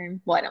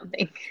long-term. Well, I don't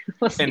think.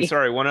 We'll see. And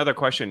sorry, one other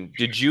question.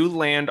 Did you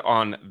land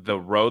on the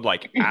road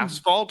like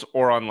asphalt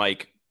or on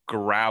like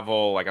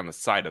gravel, like on the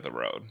side of the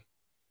road?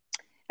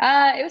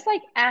 It was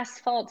like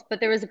asphalt, but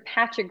there was a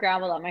patch of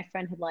gravel that my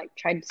friend had like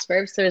tried to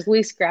swerve. So there was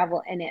loose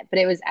gravel in it, but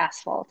it was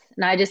asphalt.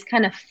 And I just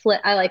kind of flew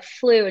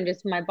and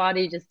just my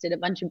body just did a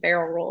bunch of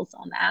barrel rolls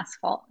on the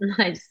asphalt.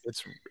 And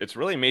it's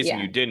really amazing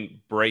you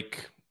didn't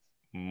break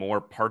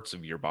more parts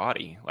of your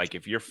body. Like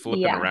if you're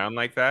flipping around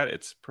like that,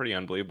 it's pretty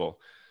unbelievable.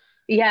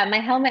 Yeah, my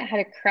helmet had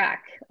a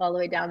crack all the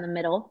way down the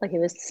middle, like it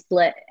was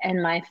split,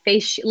 and my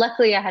face.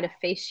 Luckily, I had a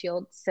face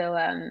shield,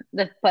 so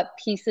but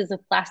pieces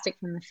of plastic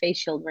from the face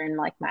shield were in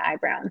like my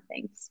eyebrow and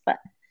things. But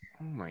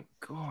oh my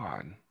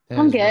god,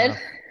 I'm good,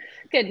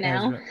 good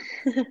now.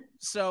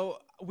 So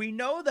we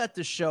know that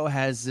the show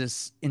has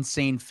this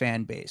insane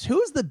fan base. Who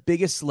is the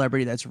biggest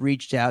celebrity that's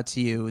reached out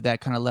to you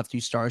that kind of left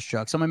you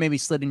starstruck? Someone maybe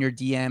slid in your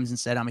DMs and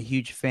said, "I'm a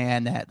huge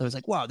fan." That was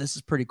like, "Wow, this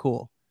is pretty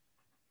cool."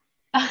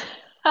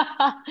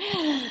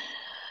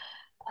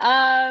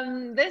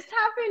 This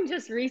happened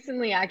just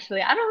recently,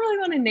 actually. I don't really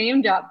want to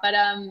name drop, but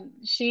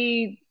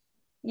I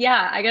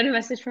got a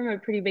message from a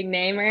pretty big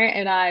namer,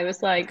 and I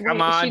was like,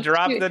 "Come on,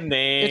 drop the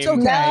name." It's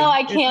okay. No,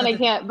 I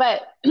can't.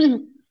 But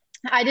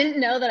I didn't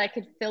know that I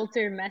could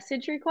filter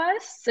message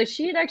requests, so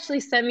she had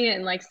actually sent me it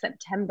in like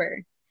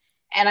September,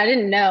 and I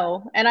didn't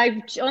know, and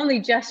I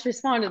only just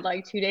responded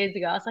like 2 days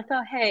ago. I was like,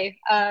 "Oh, hey,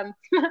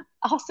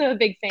 also a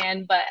big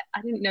fan, but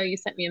I didn't know you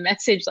sent me a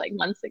message like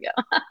months ago."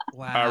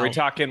 Wow. Are we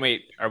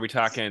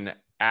talking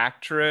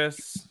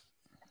actress,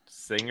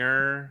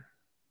 singer?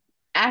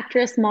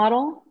 Actress,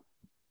 model.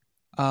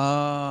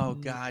 Oh,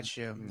 got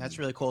you. That's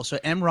really cool. So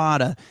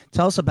Emrata,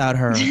 tell us about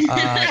her. She's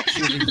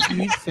a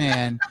huge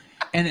fan.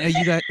 And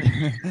you got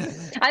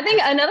I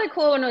think another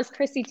cool one was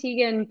Chrissy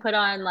Teigen put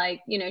on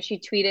like, she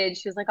tweeted,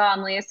 she was like, "Oh,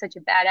 Leah's such a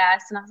badass."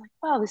 And I was like,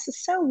 wow, this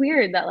is so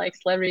weird that like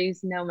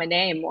celebrities know my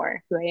name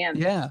or who I am.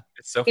 Yeah.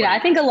 It's so funny. I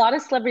think a lot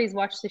of celebrities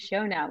watch the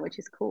show now, which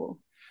is cool.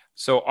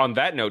 So on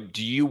that note,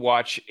 do you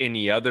watch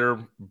any other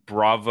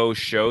Bravo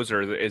shows,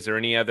 or is there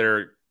any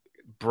other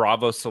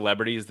Bravo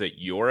celebrities that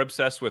you're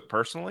obsessed with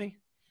personally?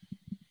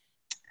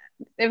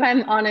 If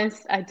I'm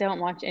honest, I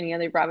don't watch any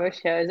other Bravo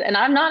shows. And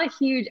I'm not a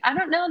huge, I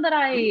don't know that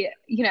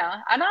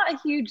I'm not a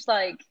huge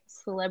like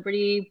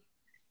celebrity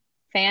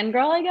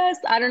fangirl, I guess.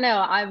 I don't know.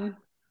 I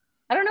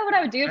don't know what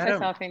I would do if I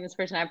saw a famous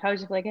person. I'd probably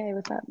just be like, hey,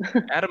 what's up?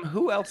 Adam,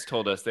 who else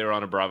told us they were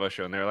on a Bravo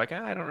show and they were like,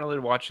 I don't really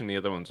watch any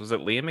other ones? Was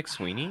it Leah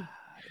McSweeney?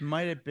 It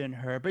might have been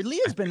her, but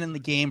Leah's been in the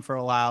game for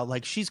a while.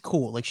 Like, she's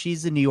cool. Like,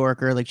 she's a New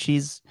Yorker. Like,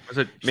 was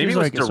it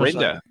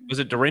Dorinda? Was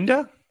it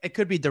Dorinda? It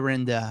could be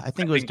Dorinda. I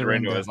think it was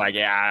Dorinda. Was like,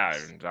 yeah,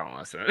 I don't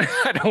listen.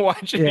 I don't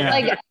watch it. Yeah.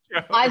 Like,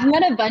 I've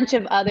met a bunch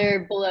of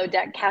other Below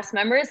Deck cast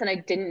members, and I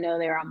didn't know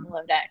they were on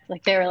Below Deck.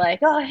 Like, they were like,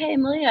 oh, hey,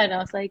 Malia. And I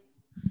was like,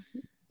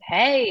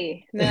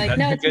 hey. And they're like,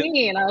 no, it's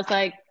me. And I was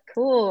like,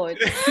 cool,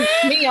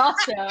 it's me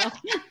also.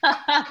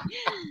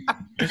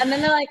 And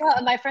then they're like,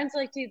 oh, my friends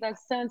are like, dude,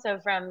 that's so-and-so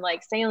from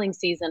like sailing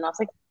season. I was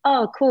like,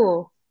 oh,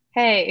 cool.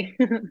 Hey.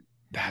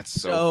 That's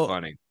so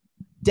funny.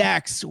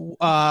 Dax, we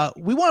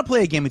want to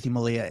play a game with you,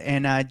 Malia.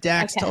 And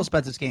Dax, tell us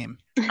about this game.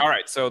 All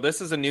right. So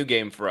this is a new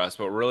game for us,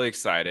 but we're really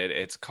excited.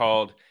 It's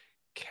called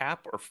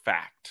Cap or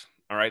Fact.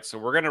 All right. So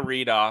we're going to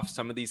read off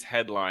some of these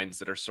headlines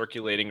that are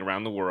circulating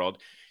around the world.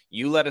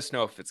 You let us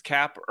know if it's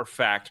cap or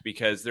fact,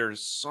 because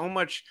there's so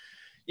much,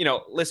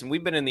 listen,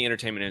 we've been in the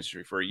entertainment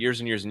industry for years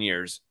and years and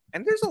years.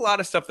 And there's a lot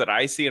of stuff that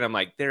I see and I'm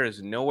like, there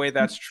is no way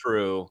that's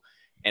true.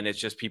 And it's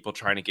just people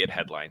trying to get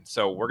headlines.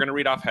 So we're going to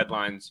read off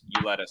headlines.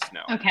 You let us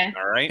know. Okay.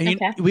 All right.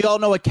 Okay. We all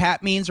know what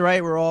cap means,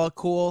 right? We're all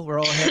cool. We're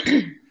all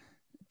hip.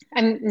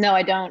 No,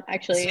 I don't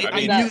actually. See, I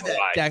knew that.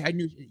 Dak, I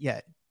knew.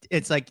 Yeah.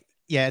 It's like,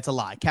 yeah, it's a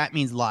lie. Cat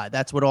means lie.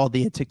 That's what all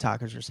the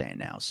TikTokers are saying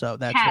now. So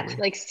that's cat, what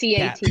like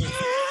C-A-T.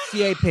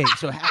 C-A-P.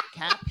 So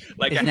cap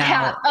like is a now.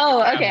 Cat.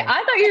 Oh, okay.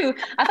 I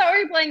thought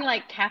we were playing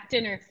like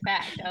Captain or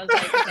Fact. I was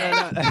like,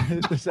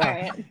 okay. So, all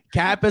right.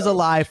 cap is a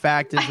lie.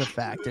 Fact is a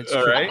fact. It's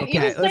all true. right.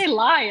 You just say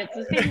lie. It's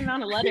the same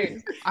amount of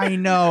letters. I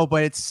know,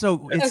 but it's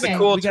so. It's okay.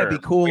 cool. We gotta be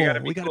cool. We gotta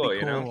be cool.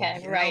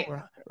 Okay, right. We're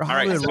all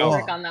right. Hollywood So,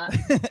 work on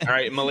that. All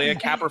right, Malia,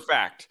 cap or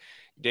fact?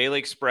 Daily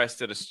Express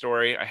did a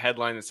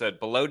headline that said,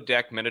 "Below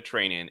Deck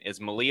Mediterranean, is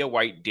Malia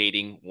White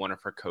dating one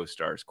of her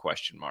co-stars?" ?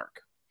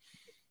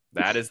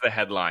 That is the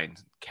headline.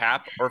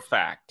 Cap or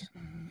fact?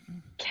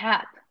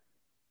 Cap.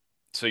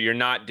 So you're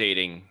not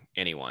dating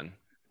anyone?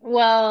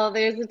 Well,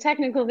 there's a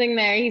technical thing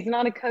there. He's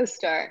not a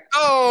co-star.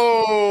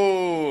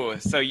 Oh,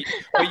 so you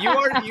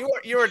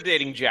are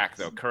dating Jack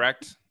though,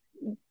 correct?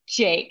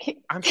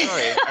 Jake. I'm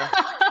sorry.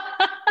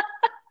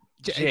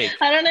 Jake.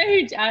 I don't know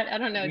who. I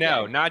don't know.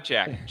 No, Jake. not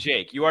Jack.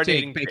 Jake. You are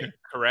dating Jake,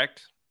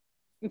 correct?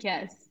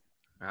 Yes.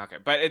 Okay,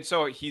 but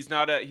so he's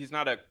not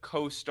a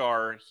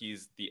co-star.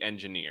 He's the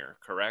engineer,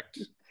 correct?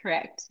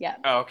 Correct. Yeah.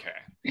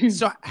 Okay.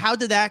 So how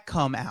did that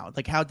come out?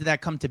 Like, how did that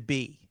come to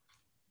be?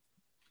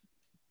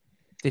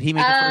 Did he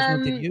make the first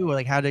move to you, or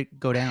like how did it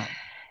go down?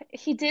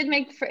 He did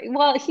make.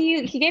 Well,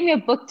 he gave me a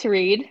book to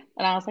read,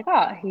 and I was like,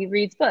 oh, he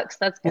reads books.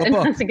 That's good.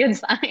 That's a good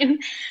sign.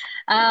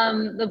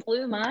 The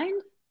Blue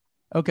Mind.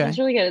 Okay. It's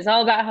really good. It's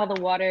all about how the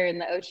water in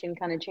the ocean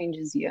kind of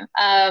changes you.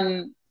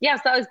 Yeah,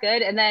 so that was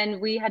good. And then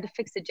we had to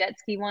fix a jet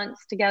ski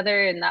once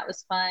together, and that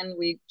was fun.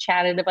 We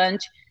chatted a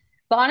bunch.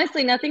 But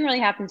honestly, nothing really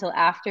happened until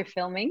after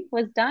filming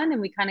was done, and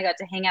we kind of got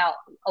to hang out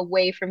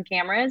away from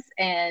cameras.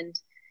 And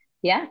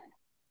yeah.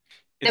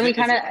 Then we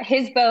kind of,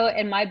 his boat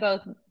and my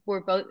boat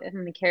were both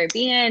in the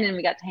Caribbean, and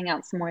we got to hang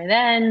out some more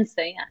then.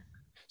 So yeah.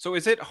 So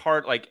is it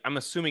hard? Like, I'm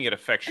assuming it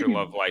affects your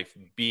love life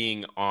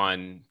being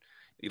on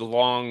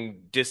long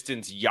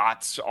distance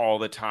yachts all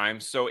the time.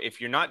 So if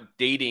you're not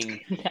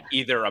dating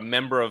either a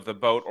member of the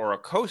boat or a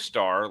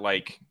co-star,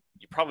 like,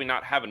 you're probably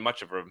not having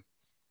much of a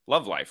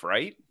love life,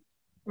 right?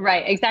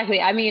 Right,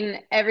 exactly. I mean,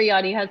 every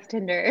yachty has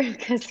Tinder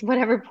because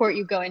whatever port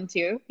you go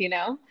into,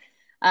 but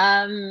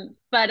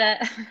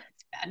it's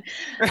bad.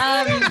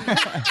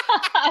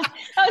 That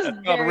was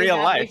very real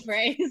badly life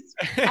phrased.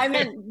 I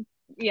meant,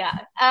 yeah.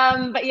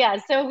 But yeah,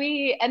 so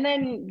and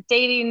then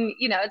dating,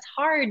 it's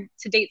hard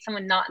to date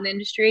someone not in the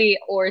industry,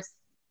 or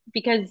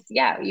because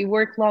you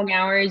work long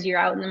hours, you're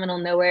out in the middle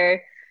of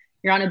nowhere,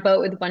 you're on a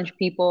boat with a bunch of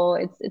people.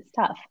 It's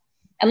tough.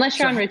 Unless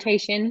you're on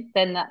rotation,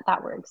 then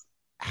that works.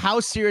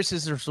 How serious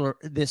is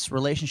this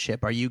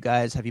relationship? Have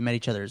you met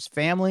each other's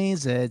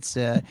families?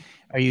 Are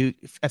you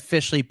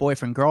officially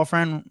boyfriend,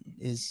 girlfriend?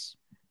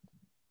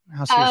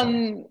 How serious are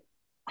you?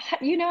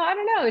 I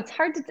don't know. It's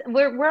hard to,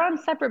 we're on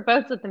separate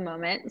boats at the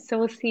moment. So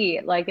we'll see.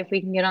 Like, if we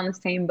can get on the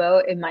same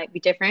boat, it might be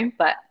different,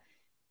 but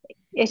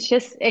it's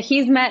just,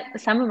 he's met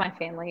some of my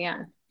family.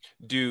 Yeah.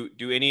 Do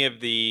any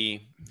of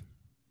the,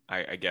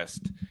 I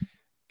guess,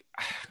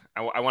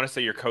 I want to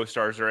say your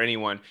co-stars or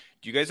anyone,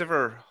 do you guys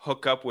ever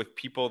hook up with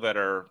people that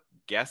are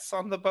guests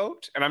on the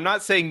boat? And I'm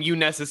not saying you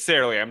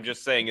necessarily, I'm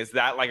just saying, is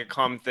that like a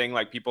common thing?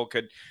 Like, people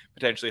could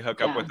potentially hook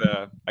up with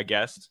a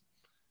guest?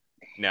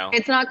 No,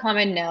 it's not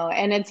common. No.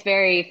 And it's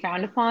very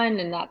frowned upon.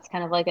 And that's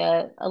kind of like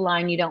a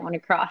line you don't want to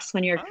cross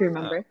when you're a crew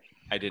member.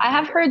 I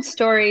have heard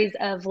stories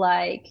of,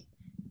 like,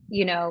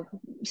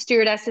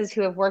 stewardesses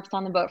who have worked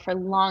on the boat for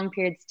long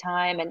periods of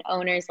time and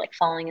owners like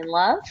falling in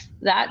love.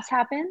 That's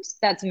happened.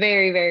 That's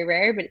very, very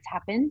rare, but it's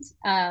happened.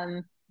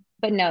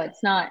 But no,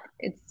 it's not.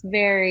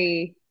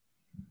 You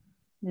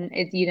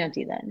don't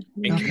do that. And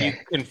can you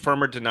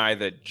confirm or deny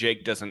that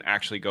Jake doesn't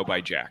actually go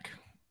by Jack?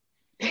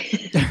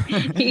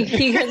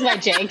 he goes by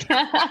Jake.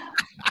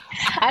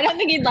 I don't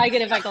think he'd like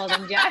it if I called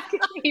him Jack.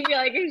 He'd be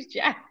like, "Who's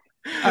Jack?"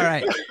 All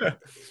right.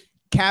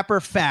 Cap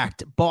or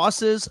fact?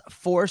 Bosses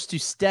forced to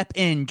step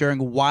in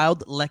during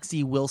wild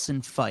Lexi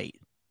Wilson fight.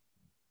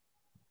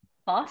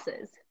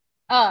 Bosses.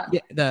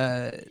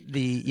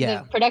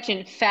 The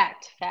production.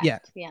 Fact. Yeah.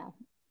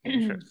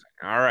 Interesting.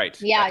 All right.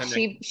 Yeah,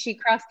 she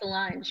crossed the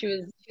line.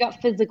 She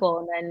got physical,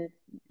 and then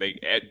they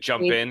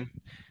jump in.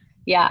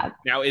 Yeah.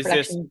 Now is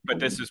this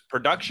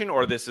production,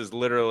 or this is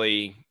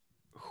literally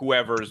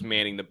whoever's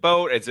manning the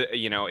boat? Is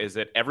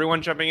it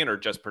everyone jumping in or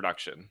just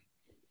production?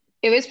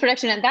 It was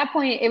production. At that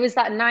point, it was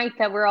that night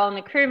that we're all in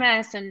the crew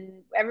mess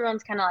and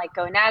everyone's kind of like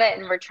going at it,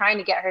 and we're trying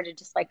to get her to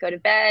just like go to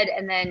bed.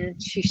 And then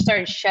she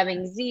started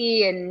shoving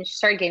Z and she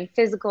started getting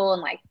physical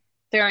and like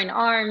throwing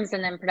arms.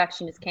 And then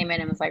production just came in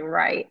and was like,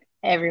 right,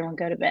 everyone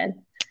go to bed.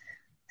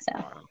 So.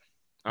 Wow.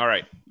 All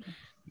right.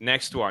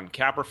 Next one,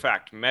 cap or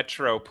fact?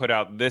 Metro put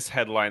out this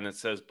headline that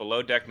says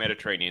Below Deck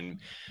Mediterranean,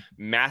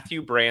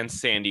 Matthew brands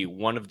Sandy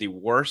one of the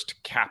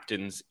worst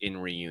captains in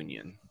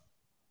reunion.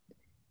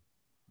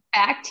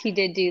 Fact, he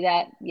did do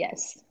that,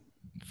 yes.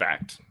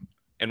 Fact.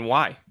 And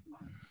why?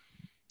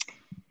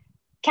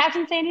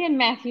 Captain Sandy and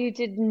Matthew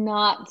did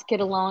not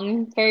get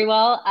along very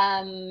well.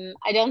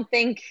 I don't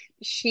think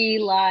she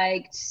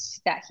liked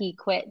that he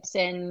quit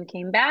and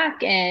came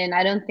back, and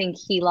I don't think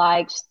he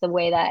liked the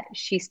way that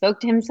she spoke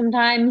to him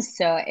sometimes.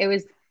 So it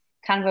was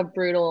kind of a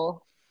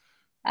brutal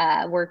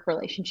work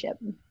relationship.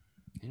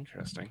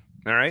 Interesting.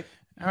 All right.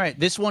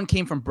 This one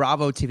came from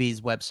Bravo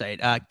TV's website.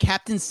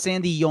 Captain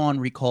Sandy Yawn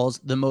recalls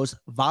the most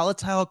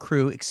volatile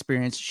crew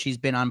experience she's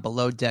been on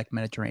Below Deck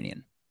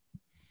Mediterranean.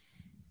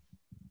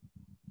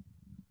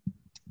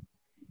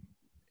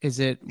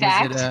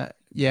 Fact?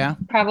 Yeah?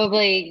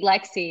 Probably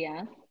Lexi,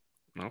 yeah.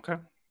 Okay. All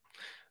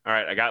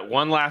right. I got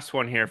one last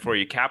one here for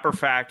you. Cap or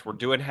fact? We're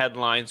doing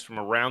headlines from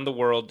around the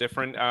world,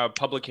 different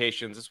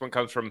publications. This one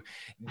comes from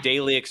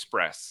Daily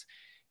Express.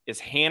 Is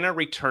Hannah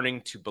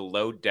returning to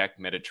Below Deck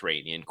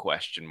Mediterranean? ?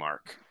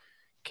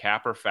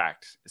 Cap or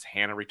fact? Is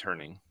Hannah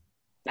returning?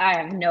 I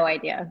have no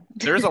idea.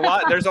 There's a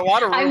lot of rumors.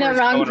 I'm the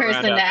wrong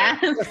person to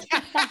ask.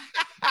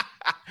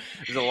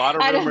 There's a lot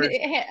of rumors.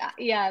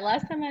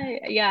 Last time I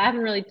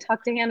haven't really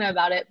talked to Hannah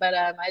about it, but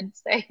I'd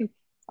say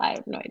I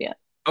have no idea.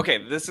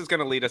 Okay, this is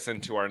going to lead us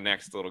into our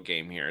next little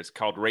game here. It's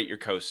called Rate Your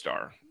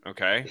Co-Star.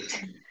 Okay.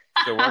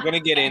 So we're going to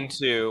get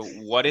into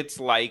what it's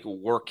like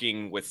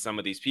working with some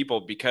of these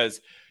people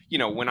because,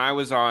 when I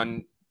was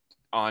on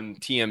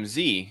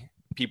TMZ,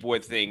 people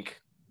would think,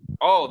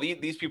 oh,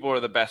 these people are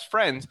the best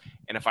friends.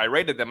 And if I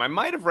rated them, I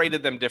might have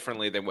rated them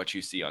differently than what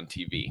you see on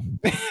TV.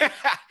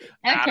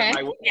 Okay.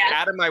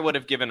 Adam, I would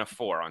have given a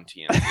 4 on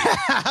TMZ.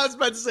 I was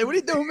about to say, what are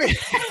you doing, me?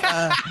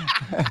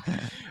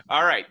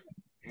 All right.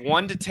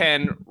 1 to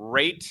 10,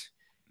 rate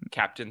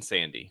Captain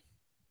Sandy.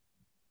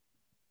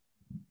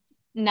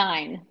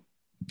 9.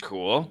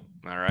 Cool.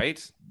 All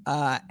right.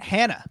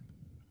 Hannah.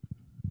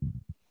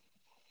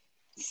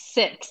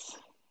 6.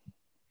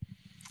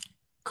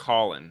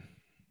 Colin.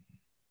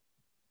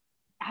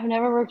 I've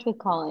never worked with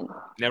Colin.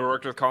 Never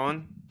worked with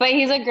Colin? But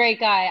he's a great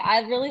guy.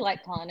 I really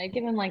like Colin. I'd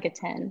give him like a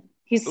 10.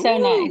 He's so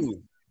nice.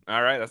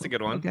 All right. That's a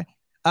good one. Okay.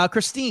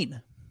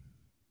 Christine.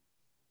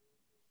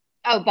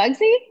 Oh,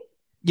 Bugsy?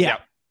 Yeah.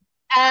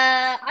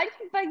 I'd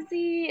give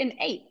Bugsy an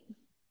 8.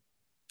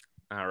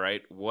 All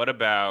right. What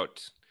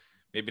about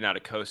maybe not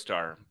a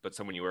co-star, but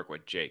someone you work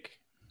with, Jake?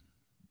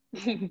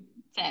 10.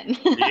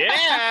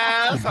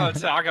 Yeah, that's what I'm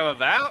talking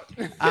about.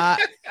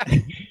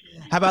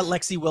 How about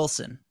Lexi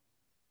Wilson?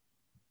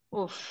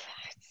 Oof,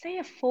 I'd say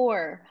a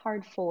 4.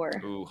 Hard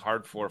 4. Ooh,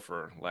 hard 4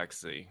 for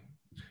Lexi.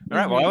 All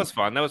right, well, that was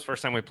fun. That was the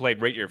first time we played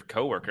Rate Your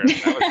Coworker.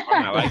 That was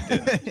fun. I liked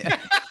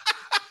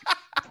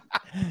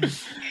it.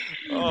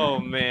 Oh,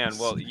 man.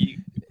 Well,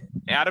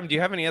 Adam, do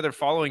you have any other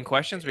following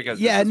questions? Because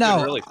this has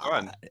been really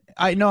fun.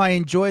 I know I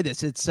enjoy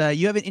this. It's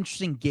you have an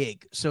interesting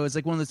gig, so it's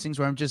like one of those things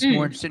where I'm just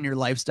more interested in your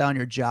lifestyle and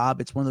your job.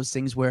 It's one of those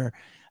things where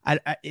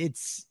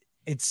it's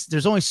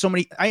there's only so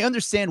many. I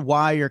understand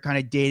why you're kind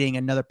of dating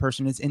another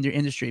person that's in their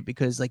industry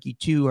because like you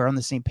two are on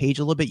the same page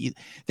a little bit.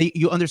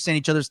 You understand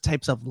each other's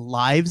types of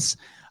lives.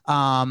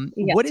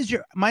 What is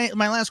your my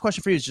last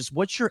question for you is just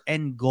what's your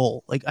end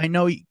goal? Like I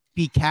know you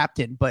be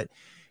captain, but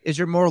is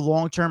there more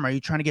long term? Are you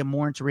trying to get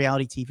more into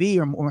reality TV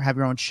or more have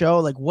your own show?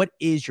 Like what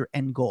is your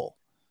end goal?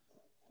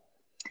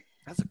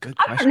 That's a good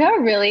question. I don't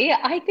know, really.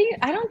 I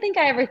don't think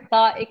I ever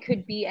thought it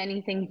could be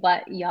anything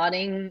but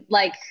yachting,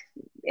 like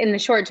in the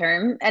short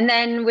term. And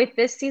then with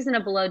this season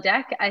of Below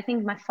Deck, I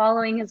think my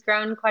following has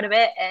grown quite a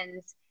bit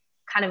and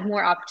kind of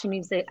more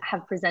opportunities that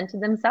have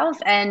presented themselves.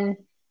 And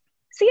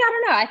so, yeah, I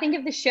don't know. I think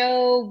if the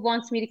show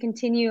wants me to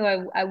continue,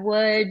 I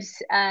would.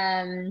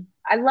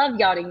 I love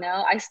yachting,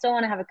 though. I still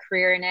want to have a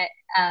career in it.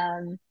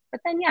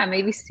 But then, yeah,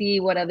 maybe see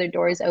what other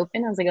doors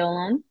open as I go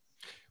along.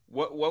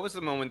 What was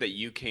the moment that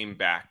you came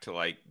back to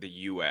like the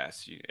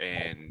US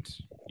and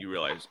you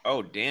realized,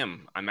 oh,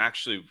 damn, I'm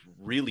actually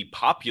really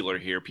popular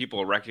here. People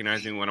are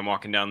recognizing me when I'm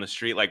walking down the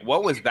street. Like,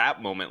 what was that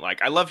moment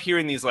like? I love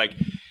hearing these like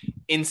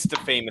insta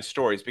famous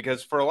stories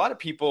because for a lot of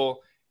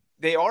people,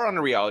 they are on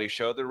a reality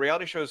show. The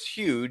reality show is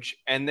huge.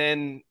 And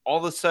then all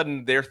of a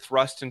sudden they're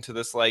thrust into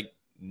this like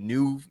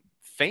new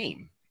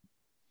fame.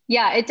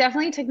 Yeah, it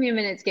definitely took me a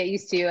minute to get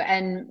used to,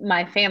 and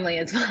my family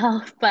as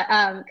well. But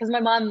because my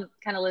mom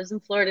kind of lives in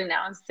Florida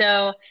now.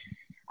 So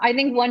I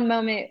think one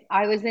moment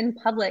I was in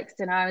Publix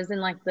and I was in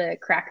like the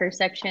cracker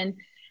section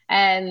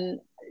and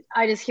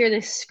I just hear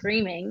this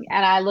screaming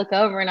and I look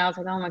over and I was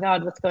like, oh my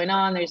God, what's going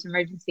on? There's an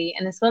emergency.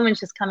 And this woman's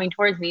just coming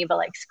towards me, but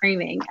like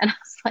screaming. And I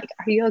was like,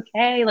 are you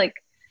okay? Like,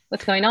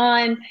 what's going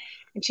on?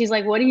 And she's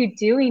like, what are you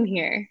doing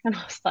here? And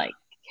I was like,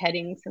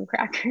 getting some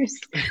crackers.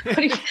 What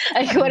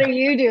are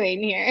you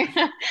doing here?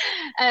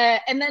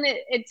 And then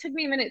it took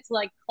me a minute to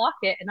like clock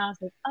it. And I was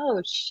like,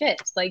 oh shit,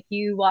 like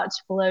you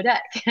watched Below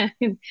Deck.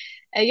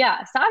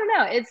 Yeah. So I don't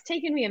know. It's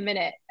taken me a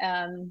minute.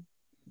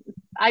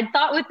 I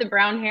thought with the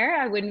brown hair,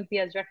 I wouldn't be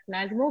as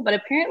recognizable, but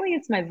apparently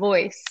it's my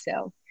voice.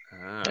 So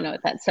I don't know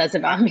what that says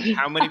about me.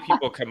 How many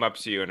people come up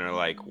to you and are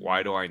like,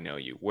 why do I know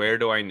you? Where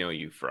do I know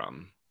you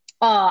from?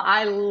 Oh,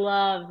 I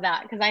love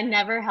that because I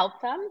never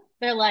help them.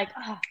 They're like,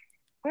 oh,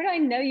 where do I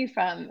know you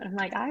from? And I'm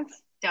like, I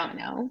don't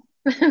know.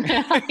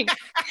 Like,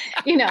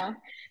 you know.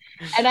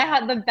 And I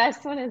had the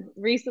best one is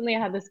recently I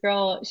had this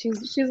girl,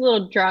 she's a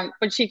little drunk,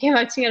 but she came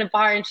up to me at a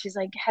bar and she's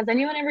like, has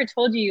anyone ever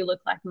told you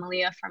look like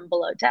Malia from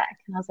Below Deck?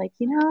 And I was like,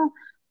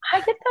 I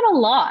get that a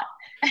lot.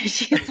 And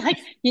she's like,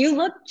 you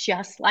look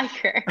just like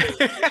her.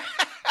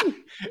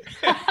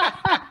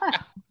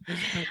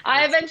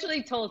 I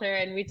eventually told her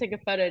and we took a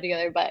photo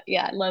together, but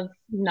yeah, I love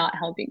not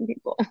helping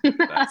people.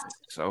 That's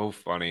so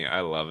funny.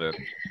 I love it.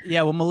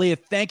 Yeah, well, Malia,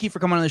 thank you for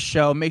coming on the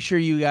show. Make sure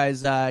you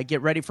guys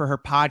get ready for her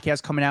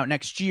podcast coming out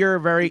next year,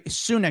 very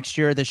soon next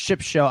year, The Ship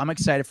Show. I'm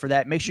excited for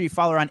that. Make sure you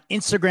follow her on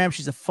Instagram.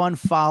 She's a fun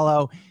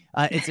follow.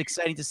 It's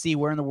exciting to see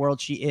where in the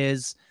world she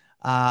is.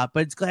 But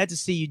it's glad to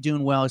see you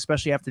doing well,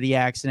 especially after the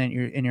accident.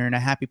 You're in a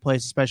happy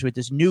place, especially with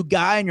this new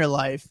guy in your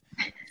life.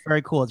 It's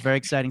very cool. It's very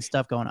exciting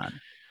stuff going on.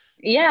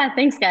 Yeah,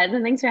 thanks, guys.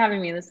 And thanks for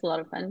having me. This is a lot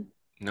of fun.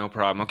 No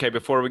problem. Okay,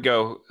 before we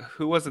go,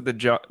 who was it that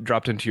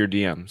dropped into your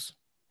DMs?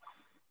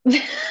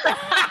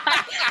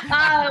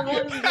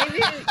 Well,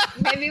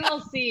 maybe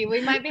we'll see.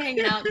 We might be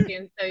hanging out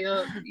soon, so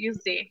you'll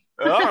see.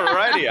 All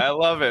righty. I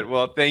love it.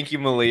 Well, thank you,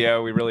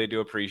 Malia. We really do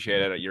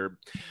appreciate it. You're a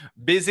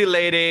busy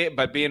lady,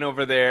 but being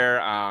over there,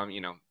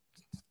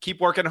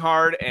 keep working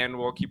hard, and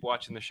we'll keep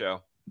watching the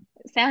show.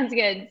 Sounds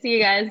good. See you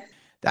guys.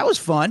 That was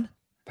fun.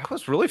 That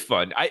was really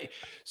fun.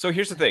 So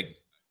here's the thing.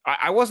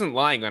 I wasn't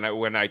lying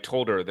when I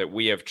told her that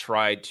we have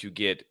tried to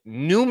get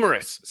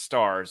numerous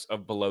stars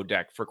of Below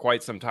Deck for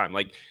quite some time.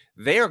 Like,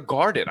 they are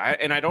guarded.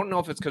 I don't know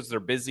if it's because they're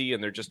busy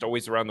and they're just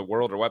always around the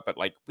world or what, but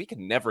like, we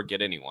can never get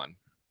anyone.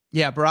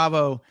 Yeah,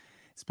 Bravo.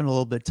 It's been a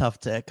little bit tough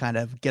to kind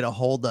of get a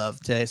hold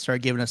of to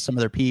start giving us some of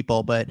their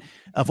people. But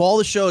of all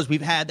the shows,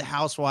 we've had the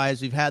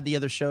Housewives, we've had the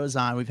other shows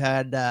on, we've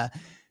had,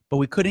 but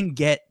we couldn't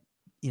get,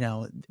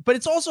 but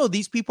it's also,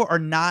 these people are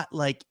not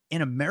like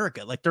in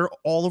America, like they're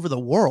all over the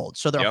world.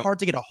 So they're hard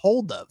to get a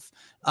hold of.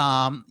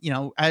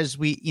 As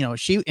we,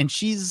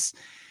 she's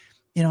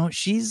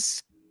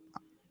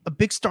a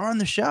big star on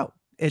the show.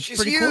 She's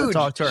pretty cool to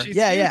talk to her. She's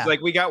huge.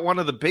 Like, we got one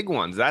of the big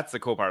ones. That's the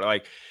cool part.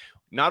 Like,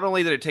 not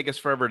only did it take us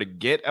forever to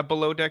get a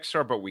Below Deck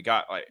star, but we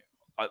got like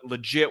a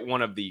legit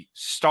one of the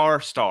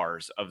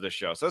stars of the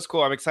show. So that's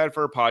cool. I'm excited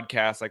for her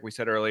podcast. Like we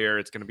said earlier,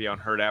 it's going to be on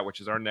Hurrdat,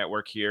 which is our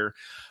network here.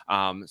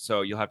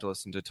 So you'll have to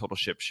listen to Total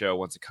Ship Show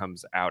once it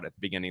comes out at the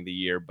beginning of the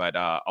year. But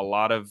a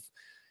lot of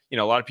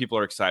people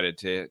are excited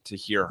to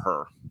hear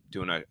her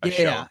doing a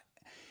show. Yeah.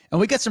 And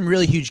we got some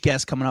really huge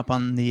guests coming up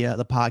on the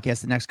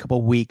podcast the next couple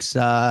of weeks.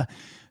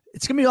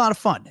 It's gonna be a lot of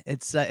fun.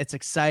 It's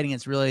exciting.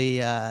 It's really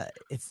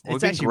it's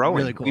actually growing.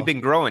 Really cool. We've been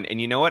growing,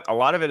 and you know what? A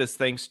lot of it is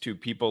thanks to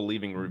people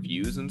leaving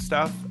reviews and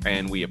stuff,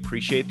 and we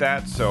appreciate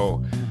that.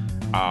 So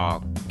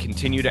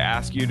continue to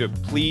ask you to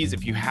please,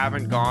 if you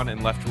haven't gone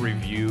and left a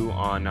review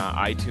on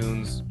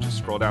iTunes, just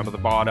scroll down to the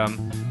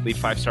bottom, leave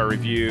 5-star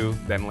review,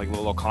 then like a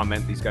little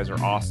comment. These guys are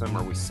awesome,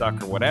 or we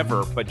suck, or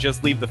whatever. But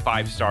just leave the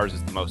 5 stars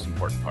is the most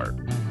important part.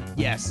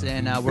 Yes,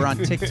 and we're on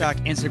TikTok,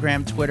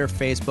 Instagram, Twitter,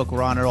 Facebook.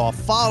 We're on it all.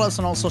 Follow us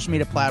on all social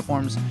media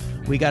platforms.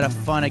 We got a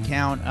fun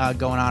account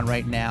going on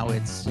right now.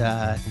 It's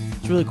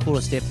really cool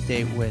to stay up to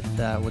date with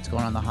what's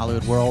going on in the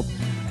Hollywood world.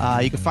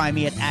 You can find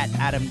me at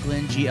Adam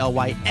Glyn,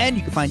 GLYN.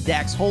 You can find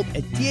Dax Holt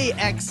at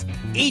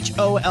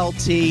DAXHOLT.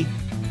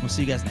 We'll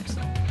see you guys next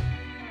time.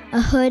 A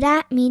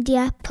Hurrdat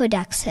Media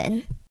Production.